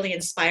was really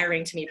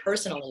inspiring to me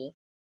personally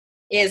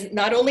is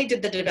not only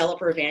did the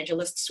developer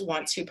evangelists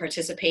want to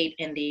participate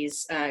in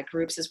these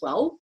groups as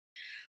well,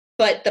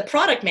 but the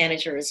product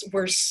managers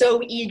were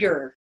so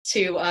eager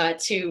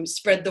to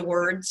spread the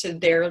word to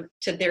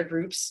their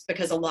groups,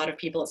 because a lot of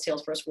people at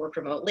Salesforce work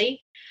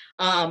remotely.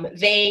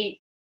 They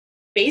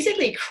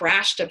basically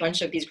crashed a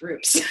bunch of these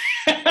groups,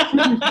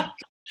 and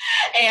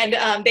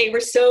they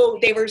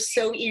were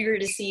so eager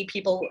to see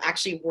people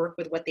actually work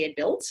with what they had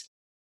built.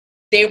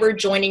 They were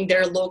joining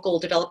their local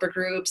developer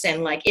groups,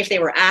 and like if they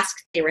were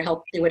asked, they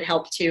would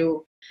help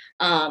to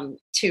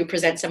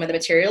present some of the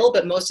material.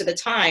 But most of the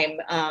time,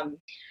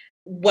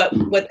 what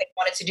they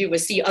wanted to do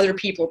was see other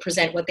people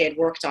present what they had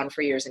worked on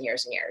for years and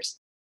years and years,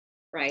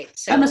 right?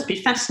 So that must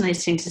be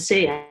fascinating to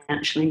see,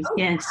 actually. Oh,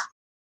 yes.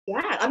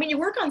 Yeah, I mean, you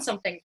work on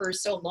something for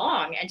so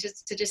long, and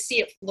just to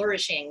see it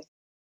flourishing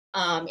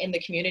in the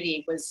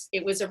community was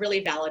a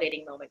really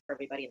validating moment for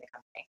everybody in the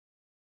company.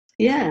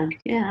 Yeah,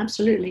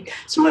 absolutely.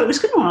 So I was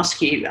going to ask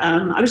you,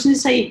 I was going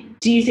to say,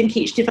 do you think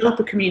each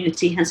developer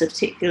community has a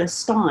particular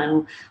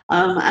style?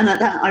 And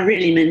that I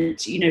really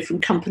meant,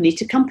 from company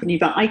to company.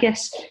 But I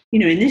guess,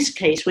 in this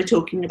case, we're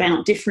talking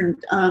about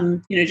different,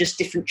 just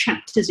different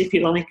chapters, if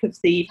you like, of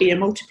the Be a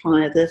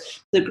Multiplier,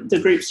 the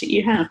groups that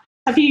you have.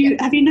 Have you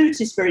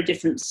noticed very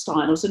different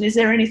styles? And is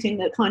there anything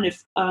that kind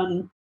of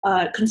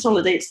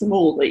consolidates them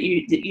all that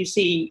you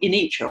see in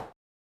each of?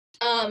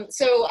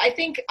 So I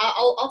think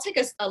I'll take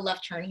a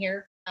left turn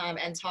here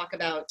and talk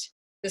about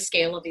the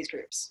scale of these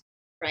groups,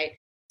 right?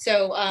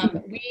 So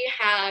we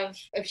have,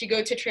 if you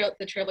go to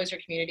the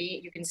Trailblazer community,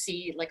 you can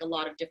see like a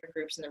lot of different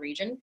groups in the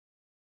region.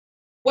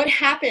 What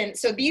happened,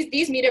 so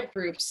these meetup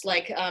groups,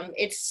 like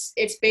it's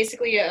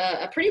basically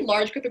a pretty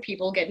large group of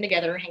people getting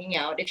together, hanging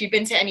out. If you've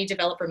been to any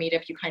developer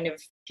meetup, you kind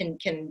of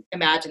can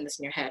imagine this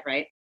in your head,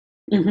 right?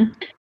 Mm-hmm.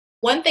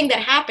 One thing that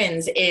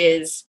happens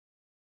is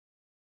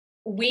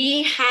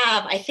we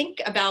have, I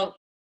think about,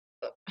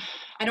 I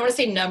don't want to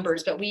say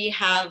numbers, but we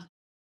have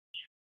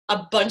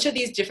a bunch of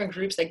these different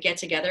groups that get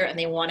together and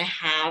they want to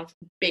have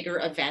bigger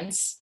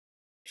events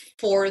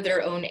for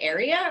their own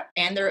area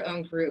and their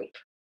own group,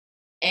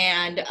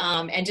 and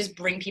just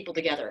bring people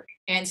together.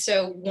 And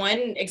so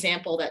one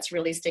example that's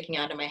really sticking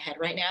out in my head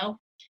right now,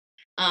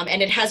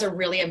 and it has a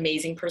really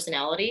amazing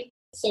personality.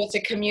 So it's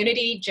a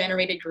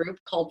community-generated group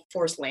called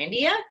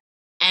Forcelandia.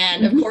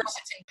 And of course,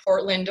 it's in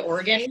Portland,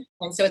 Oregon.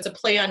 And so it's a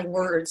play on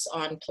words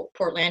on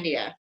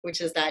Portlandia, which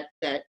is that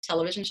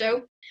television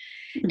show.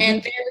 Mm-hmm.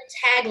 And their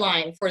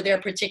tagline for their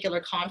particular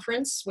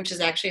conference, which is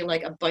actually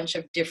like a bunch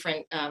of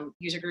different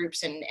user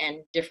groups and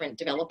different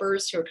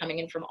developers who are coming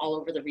in from all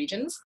over the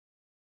regions.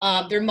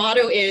 Their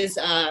motto is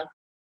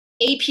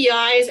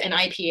APIs and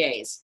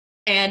IPAs.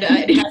 And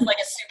it has like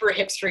a super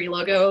hipstery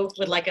logo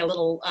with like a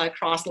little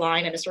cross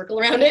line and a circle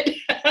around it.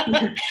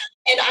 And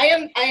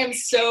I am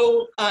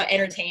so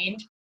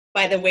entertained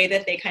by the way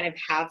that they kind of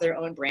have their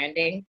own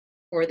branding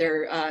for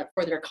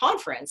their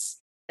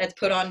conference that's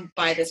put on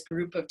by this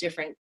group of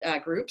different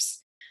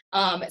groups.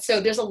 So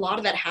there's a lot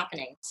of that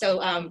happening.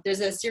 So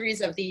there's a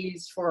series of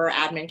these for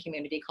our admin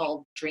community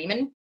called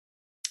Dreamin'.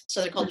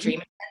 So they're called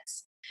Dream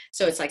events.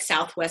 So it's like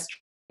Southwest,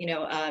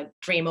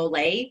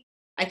 Dreamolay,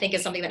 I think,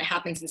 is something that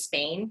happens in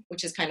Spain,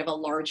 which is kind of a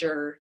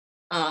larger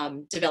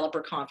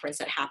developer conference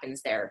that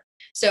happens there.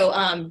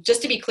 So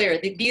just to be clear,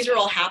 these are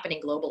all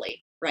happening globally,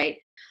 right?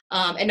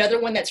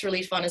 Another one that's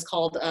really fun is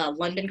called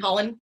London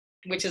Calling,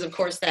 which is of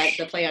course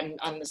the play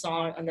on the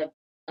song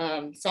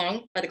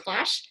by The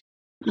Clash.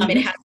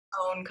 It has its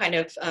own kind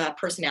of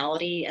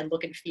personality and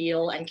look and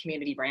feel and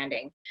community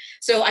branding.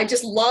 So I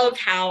just love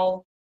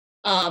how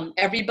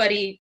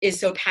everybody is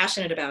so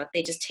passionate about it.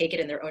 They just take it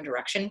in their own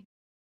direction,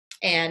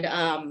 and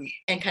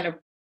kind of,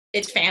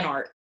 it's fan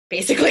art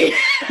basically.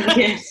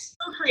 Yes.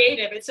 So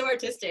creative, it's so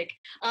artistic.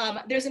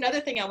 There's another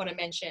thing I want to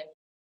mention.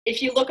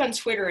 If you look on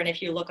Twitter and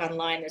if you look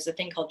online, there's a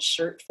thing called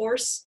Shirt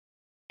Force,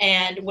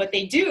 And what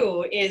they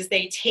do is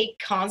they take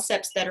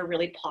concepts that are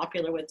really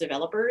popular with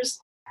developers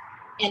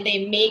and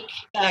they make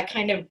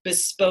kind of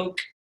bespoke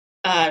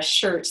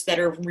shirts that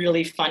are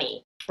really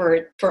funny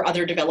for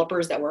other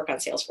developers that work on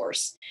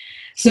Salesforce.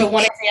 So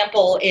one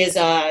example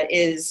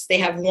is they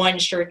have one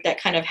shirt that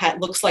kind of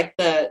looks like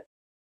the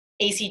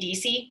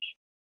AC/DC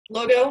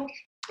logo,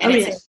 and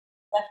it says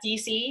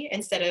FDC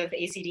instead of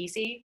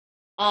AC/DC.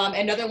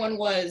 Another one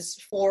was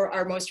for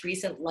our most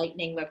recent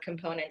Lightning Web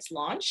Components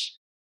launch.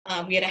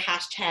 We had a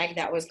hashtag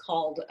that was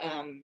called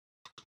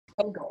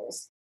Code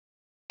Goals.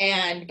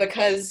 And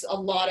because a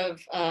lot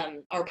of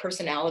our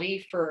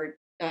personality for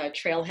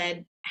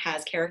Trailhead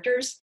has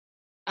characters,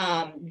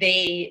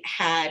 they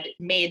had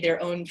made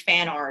their own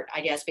fan art,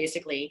 I guess,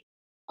 basically,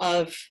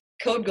 of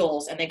code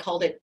goals, and they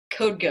called it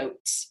Code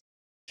Goats.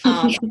 They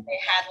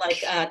had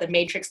like the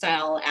Matrix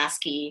style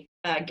ASCII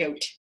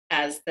goat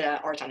as the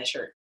art on the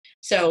shirt.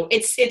 So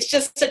it's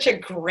just such a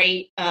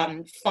great,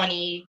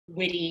 funny,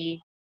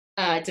 witty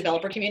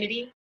developer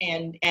community,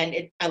 and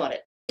I love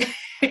it.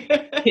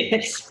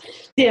 Yes,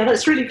 yeah,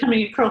 that's really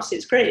coming across.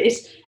 It's great.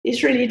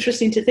 It's really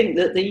interesting to think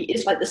that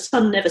it's like the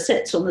sun never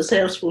sets on the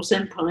Salesforce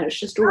empire. It's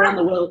just around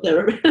the world there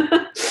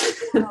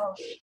are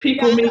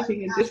people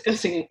meeting and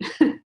discussing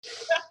it.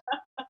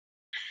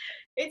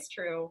 It's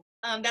true.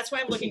 That's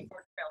why I'm looking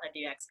forward to Trailhead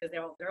DX, because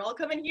they're all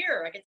coming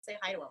here. I get to say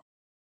hi to them.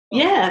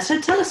 Yeah, so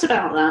tell us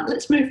about that.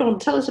 Let's move on.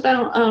 Tell us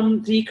about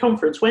the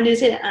conference. When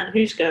is it and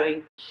who's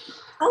going?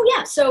 Oh,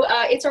 yeah. So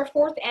it's our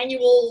 4th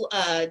annual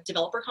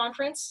developer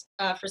conference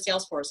for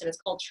Salesforce, and it's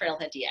called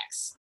Trailhead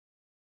DX.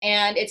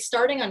 And it's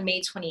starting on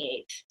May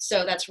 28th.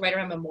 So that's right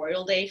around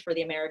Memorial Day for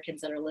the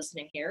Americans that are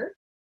listening here.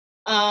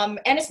 And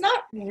it's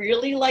not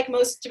really like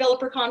most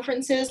developer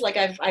conferences. Like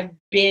I've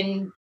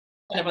been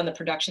kind of on the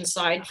production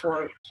side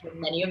for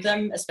many of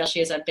them,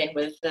 especially as I've been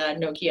with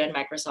Nokia and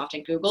Microsoft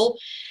and Google.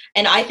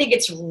 And I think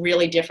it's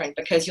really different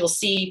because you'll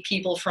see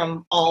people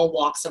from all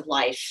walks of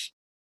life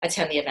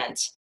attend the event.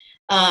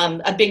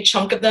 A big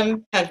chunk of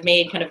them have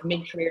made kind of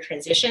mid-career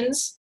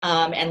transitions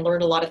and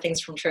learned a lot of things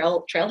from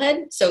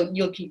Trailhead. So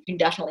you can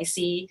definitely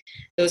see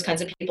those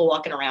kinds of people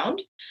walking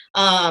around.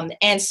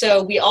 And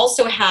so we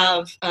also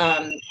have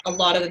a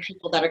lot of the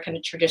people that are kind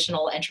of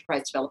traditional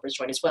enterprise developers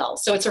join as well.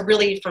 So it's a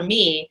really, for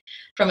me,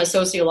 from a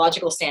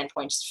sociological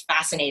standpoint, just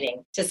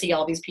fascinating to see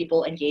all these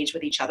people engage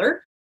with each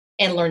other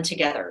and learn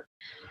together.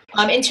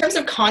 In terms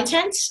of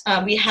content,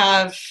 we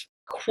have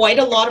quite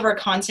a lot of our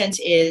content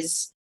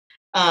is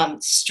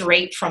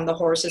straight from the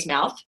horse's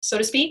mouth, so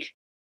to speak.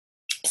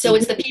 So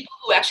it's the people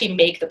who actually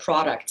make the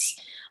products,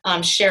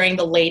 sharing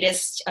the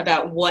latest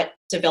about what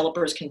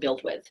developers can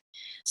build with.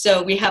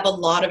 So we have a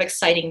lot of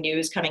exciting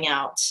news coming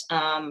out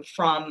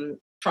from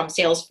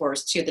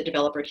Salesforce to the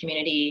developer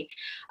community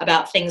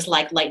about things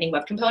like Lightning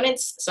Web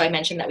Components. So I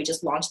mentioned that we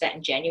just launched that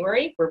in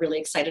January. We're really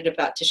excited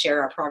about to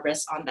share our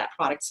progress on that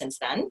product since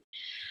then.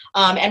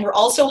 And we're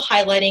also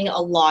highlighting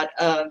a lot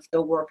of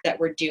the work that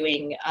we're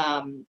doing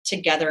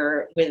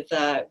together with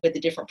the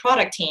different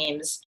product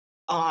teams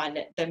on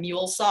the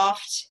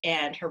MuleSoft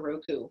and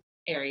Heroku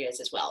areas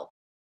as well.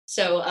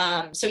 So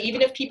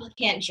even if people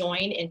can't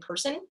join in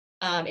person,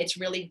 it's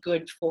really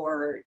good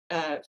for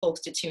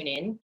folks to tune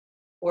in,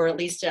 or at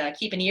least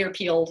keep an ear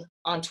peeled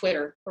on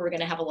Twitter, where we're going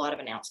to have a lot of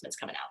announcements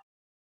coming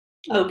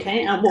out.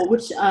 Okay, and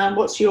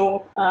what's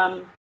your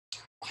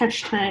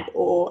hashtag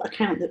or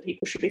account that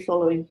people should be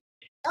following?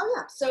 Oh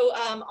yeah, so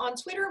on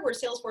Twitter we're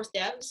Salesforce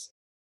Devs.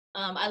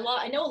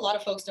 I know a lot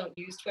of folks don't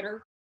use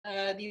Twitter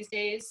these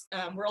days.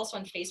 We're also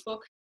on Facebook,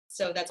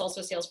 so that's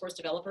also Salesforce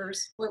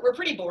Developers. We're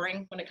pretty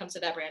boring when it comes to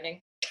that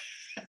branding.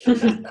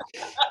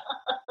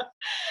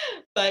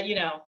 But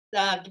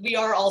we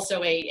are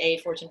also a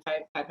Fortune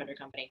 500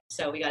 company,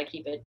 so we got to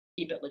keep it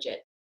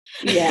legit.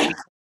 Yeah.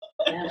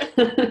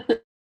 And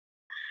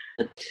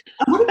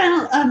what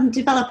about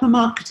developer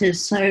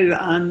marketers? So,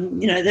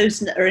 those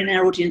that are in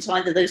our audience,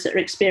 either those that are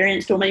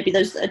experienced or maybe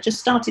those that are just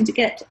starting to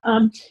get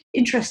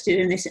interested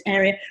in this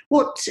area.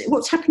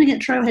 What's happening at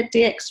Trailhead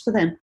DX for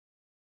them?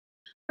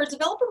 For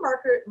developer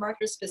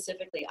marketers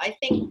specifically, I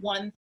think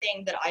one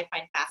thing that I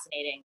find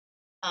fascinating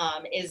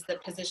is the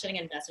positioning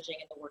and messaging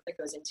and the work that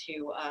goes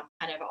into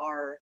kind of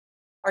our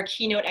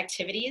keynote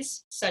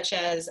activities, such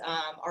as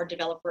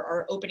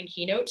our opening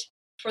keynote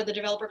for the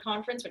developer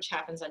conference, which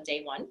happens on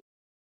day 1.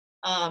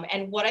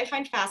 And what I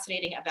find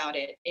fascinating about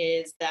it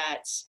is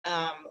that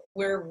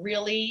we're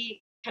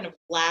really kind of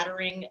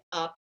laddering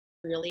up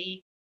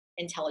really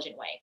intelligent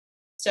way.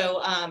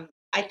 So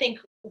I think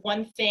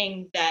one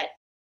thing that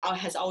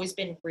has always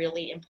been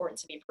really important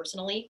to me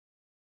personally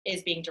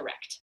is being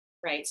direct,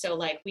 right? So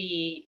like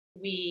we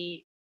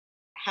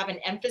have an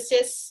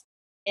emphasis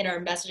in our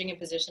messaging and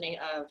positioning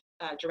of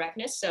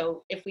directness.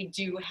 So if we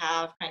do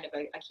have kind of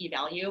a key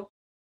value,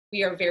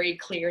 we are very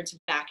clear to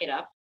back it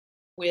up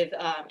with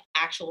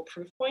actual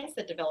proof points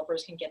that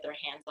developers can get their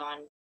hands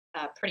on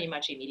pretty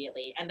much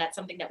immediately. And that's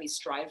something that we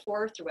strive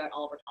for throughout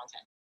all of our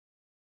content.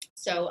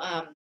 So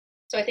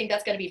I think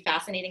that's going to be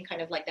fascinating,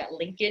 kind of like that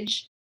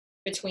linkage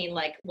between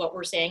like what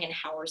we're saying and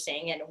how we're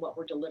saying it and what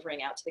we're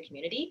delivering out to the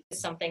community is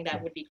something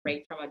that would be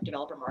great from a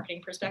developer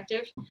marketing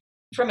perspective.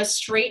 From a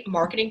straight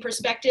marketing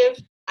perspective,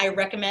 I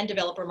recommend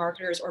developer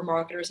marketers or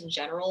marketers in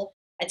general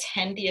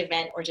attend the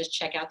event or just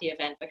check out the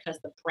event because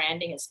the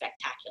branding is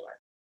spectacular.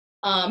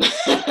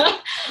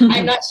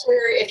 I'm not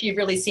sure if you've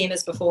really seen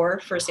this before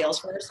for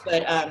Salesforce,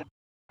 but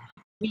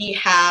we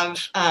have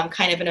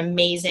kind of an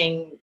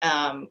amazing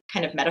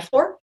kind of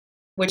metaphor,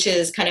 which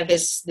is kind of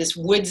this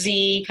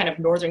woodsy kind of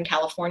Northern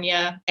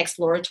California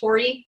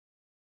exploratory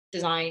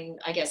design,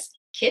 I guess,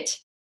 kit.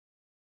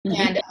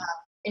 Mm-hmm. And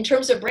in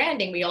terms of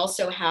branding, we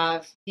also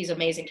have these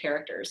amazing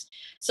characters.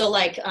 So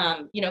like,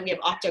 we have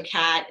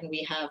Octocat and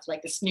we have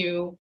like the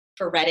Snoo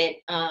for Reddit.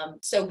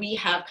 So we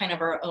have kind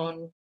of our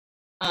own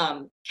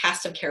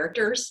cast of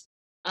characters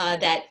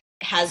that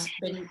has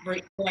been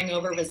going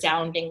over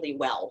resoundingly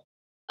well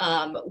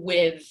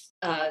with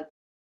the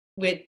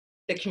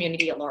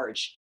community at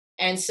large.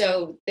 And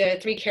so the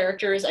three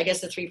characters, I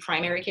guess the three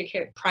primary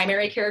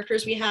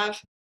characters we have,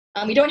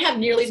 we don't have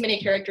nearly as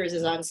many characters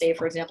as on, say,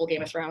 for example,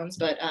 Game of Thrones,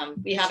 but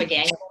we have a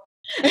gang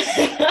of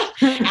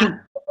them.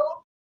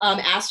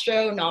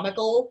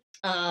 Astronomical,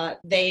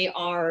 they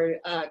are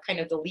kind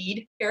of the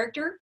lead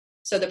character.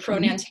 So the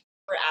pronouns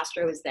for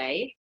Astro is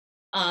they.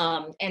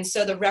 And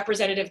so the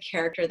representative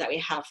character that we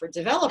have for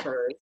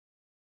developers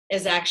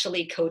is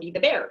actually Cody the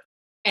bear.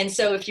 And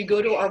so if you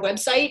go to our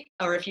website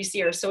or if you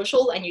see our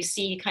social and you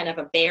see kind of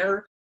a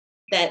bear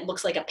that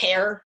looks like a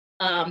pear,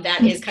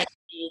 that is kind of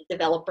the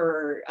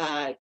developer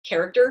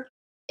character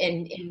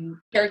in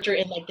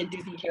like the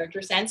Disney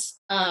character sense.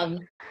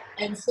 And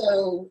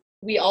so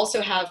we also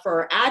have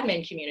for our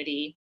admin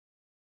community,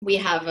 we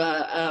have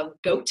a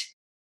goat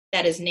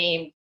that is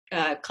named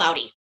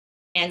Cloudy.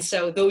 And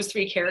so those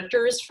three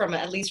characters,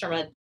 at least from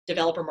a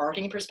developer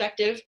marketing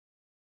perspective,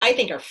 I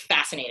think are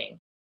fascinating.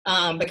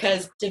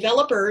 Because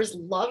developers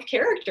love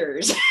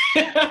characters,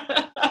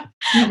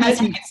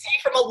 as you can see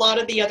from a lot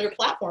of the other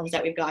platforms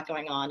that we've got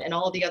going on and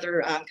all of the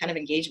other kind of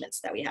engagements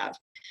that we have.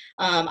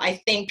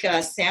 I think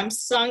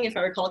Samsung, if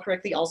I recall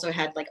correctly, also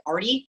had like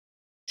Artie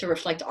to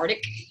reflect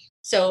Arctic.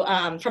 So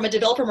from a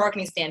developer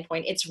marketing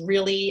standpoint, it's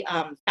really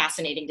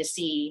fascinating to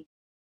see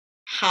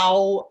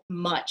how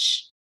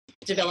much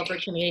developer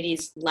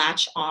communities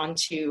latch on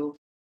to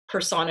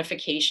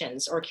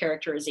personifications or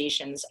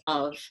characterizations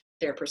of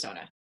their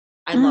persona.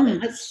 I love it.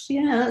 That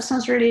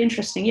sounds really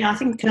interesting. Yeah, I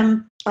think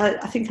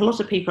I think a lot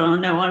of people, I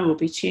know I will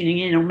be tuning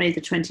in on May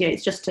the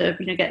 28th just to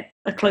get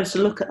a closer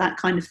look at that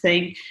kind of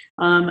thing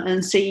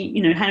and see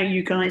how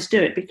you guys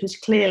do it, because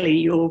clearly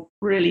you're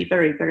really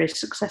very, very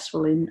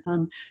successful in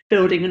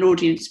building an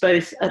audience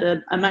both at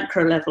a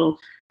macro level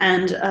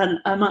and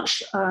a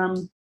much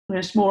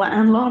smaller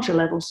and larger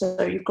level.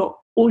 So you've got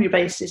all your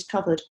bases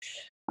covered.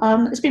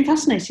 It's been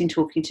fascinating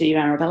talking to you,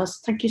 Arabella.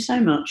 Thank you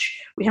so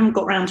much. We haven't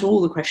got round to all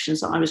the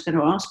questions that I was going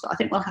to ask, but I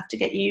think we'll have to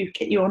get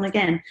you on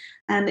again.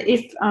 And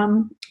if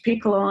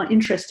people are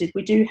interested,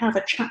 we do have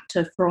a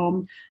chapter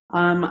from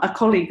a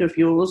colleague of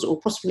yours, or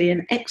possibly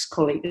an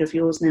ex-colleague of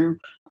yours now,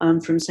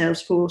 from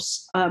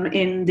Salesforce,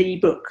 in the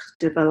book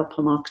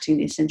Developer Marketing: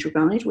 The Essential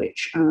Guide,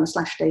 which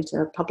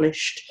SlashData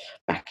published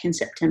back in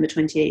September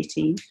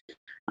 2018.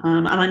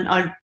 And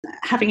I,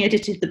 having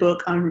edited the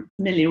book, I'm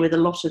familiar with a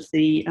lot of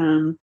the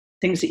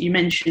things that you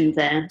mentioned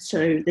there.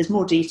 So there's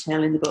more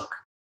detail in the book,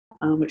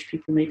 which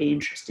people may be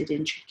interested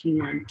in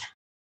checking out.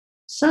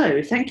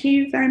 So thank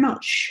you very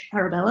much,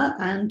 Arabella,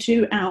 and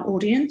to our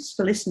audience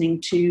for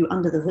listening to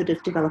Under the Hood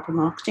of Developer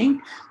Marketing,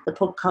 the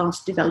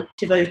podcast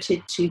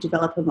devoted to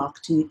developer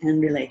marketing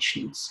and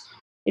relations.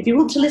 If you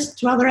want to listen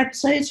to other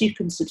episodes, you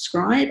can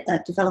subscribe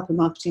at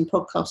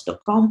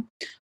developermarketingpodcast.com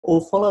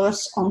or follow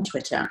us on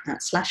Twitter at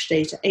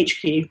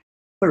 /DataHQ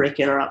for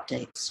regular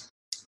updates.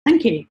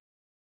 Thank you.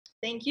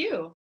 Thank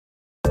you.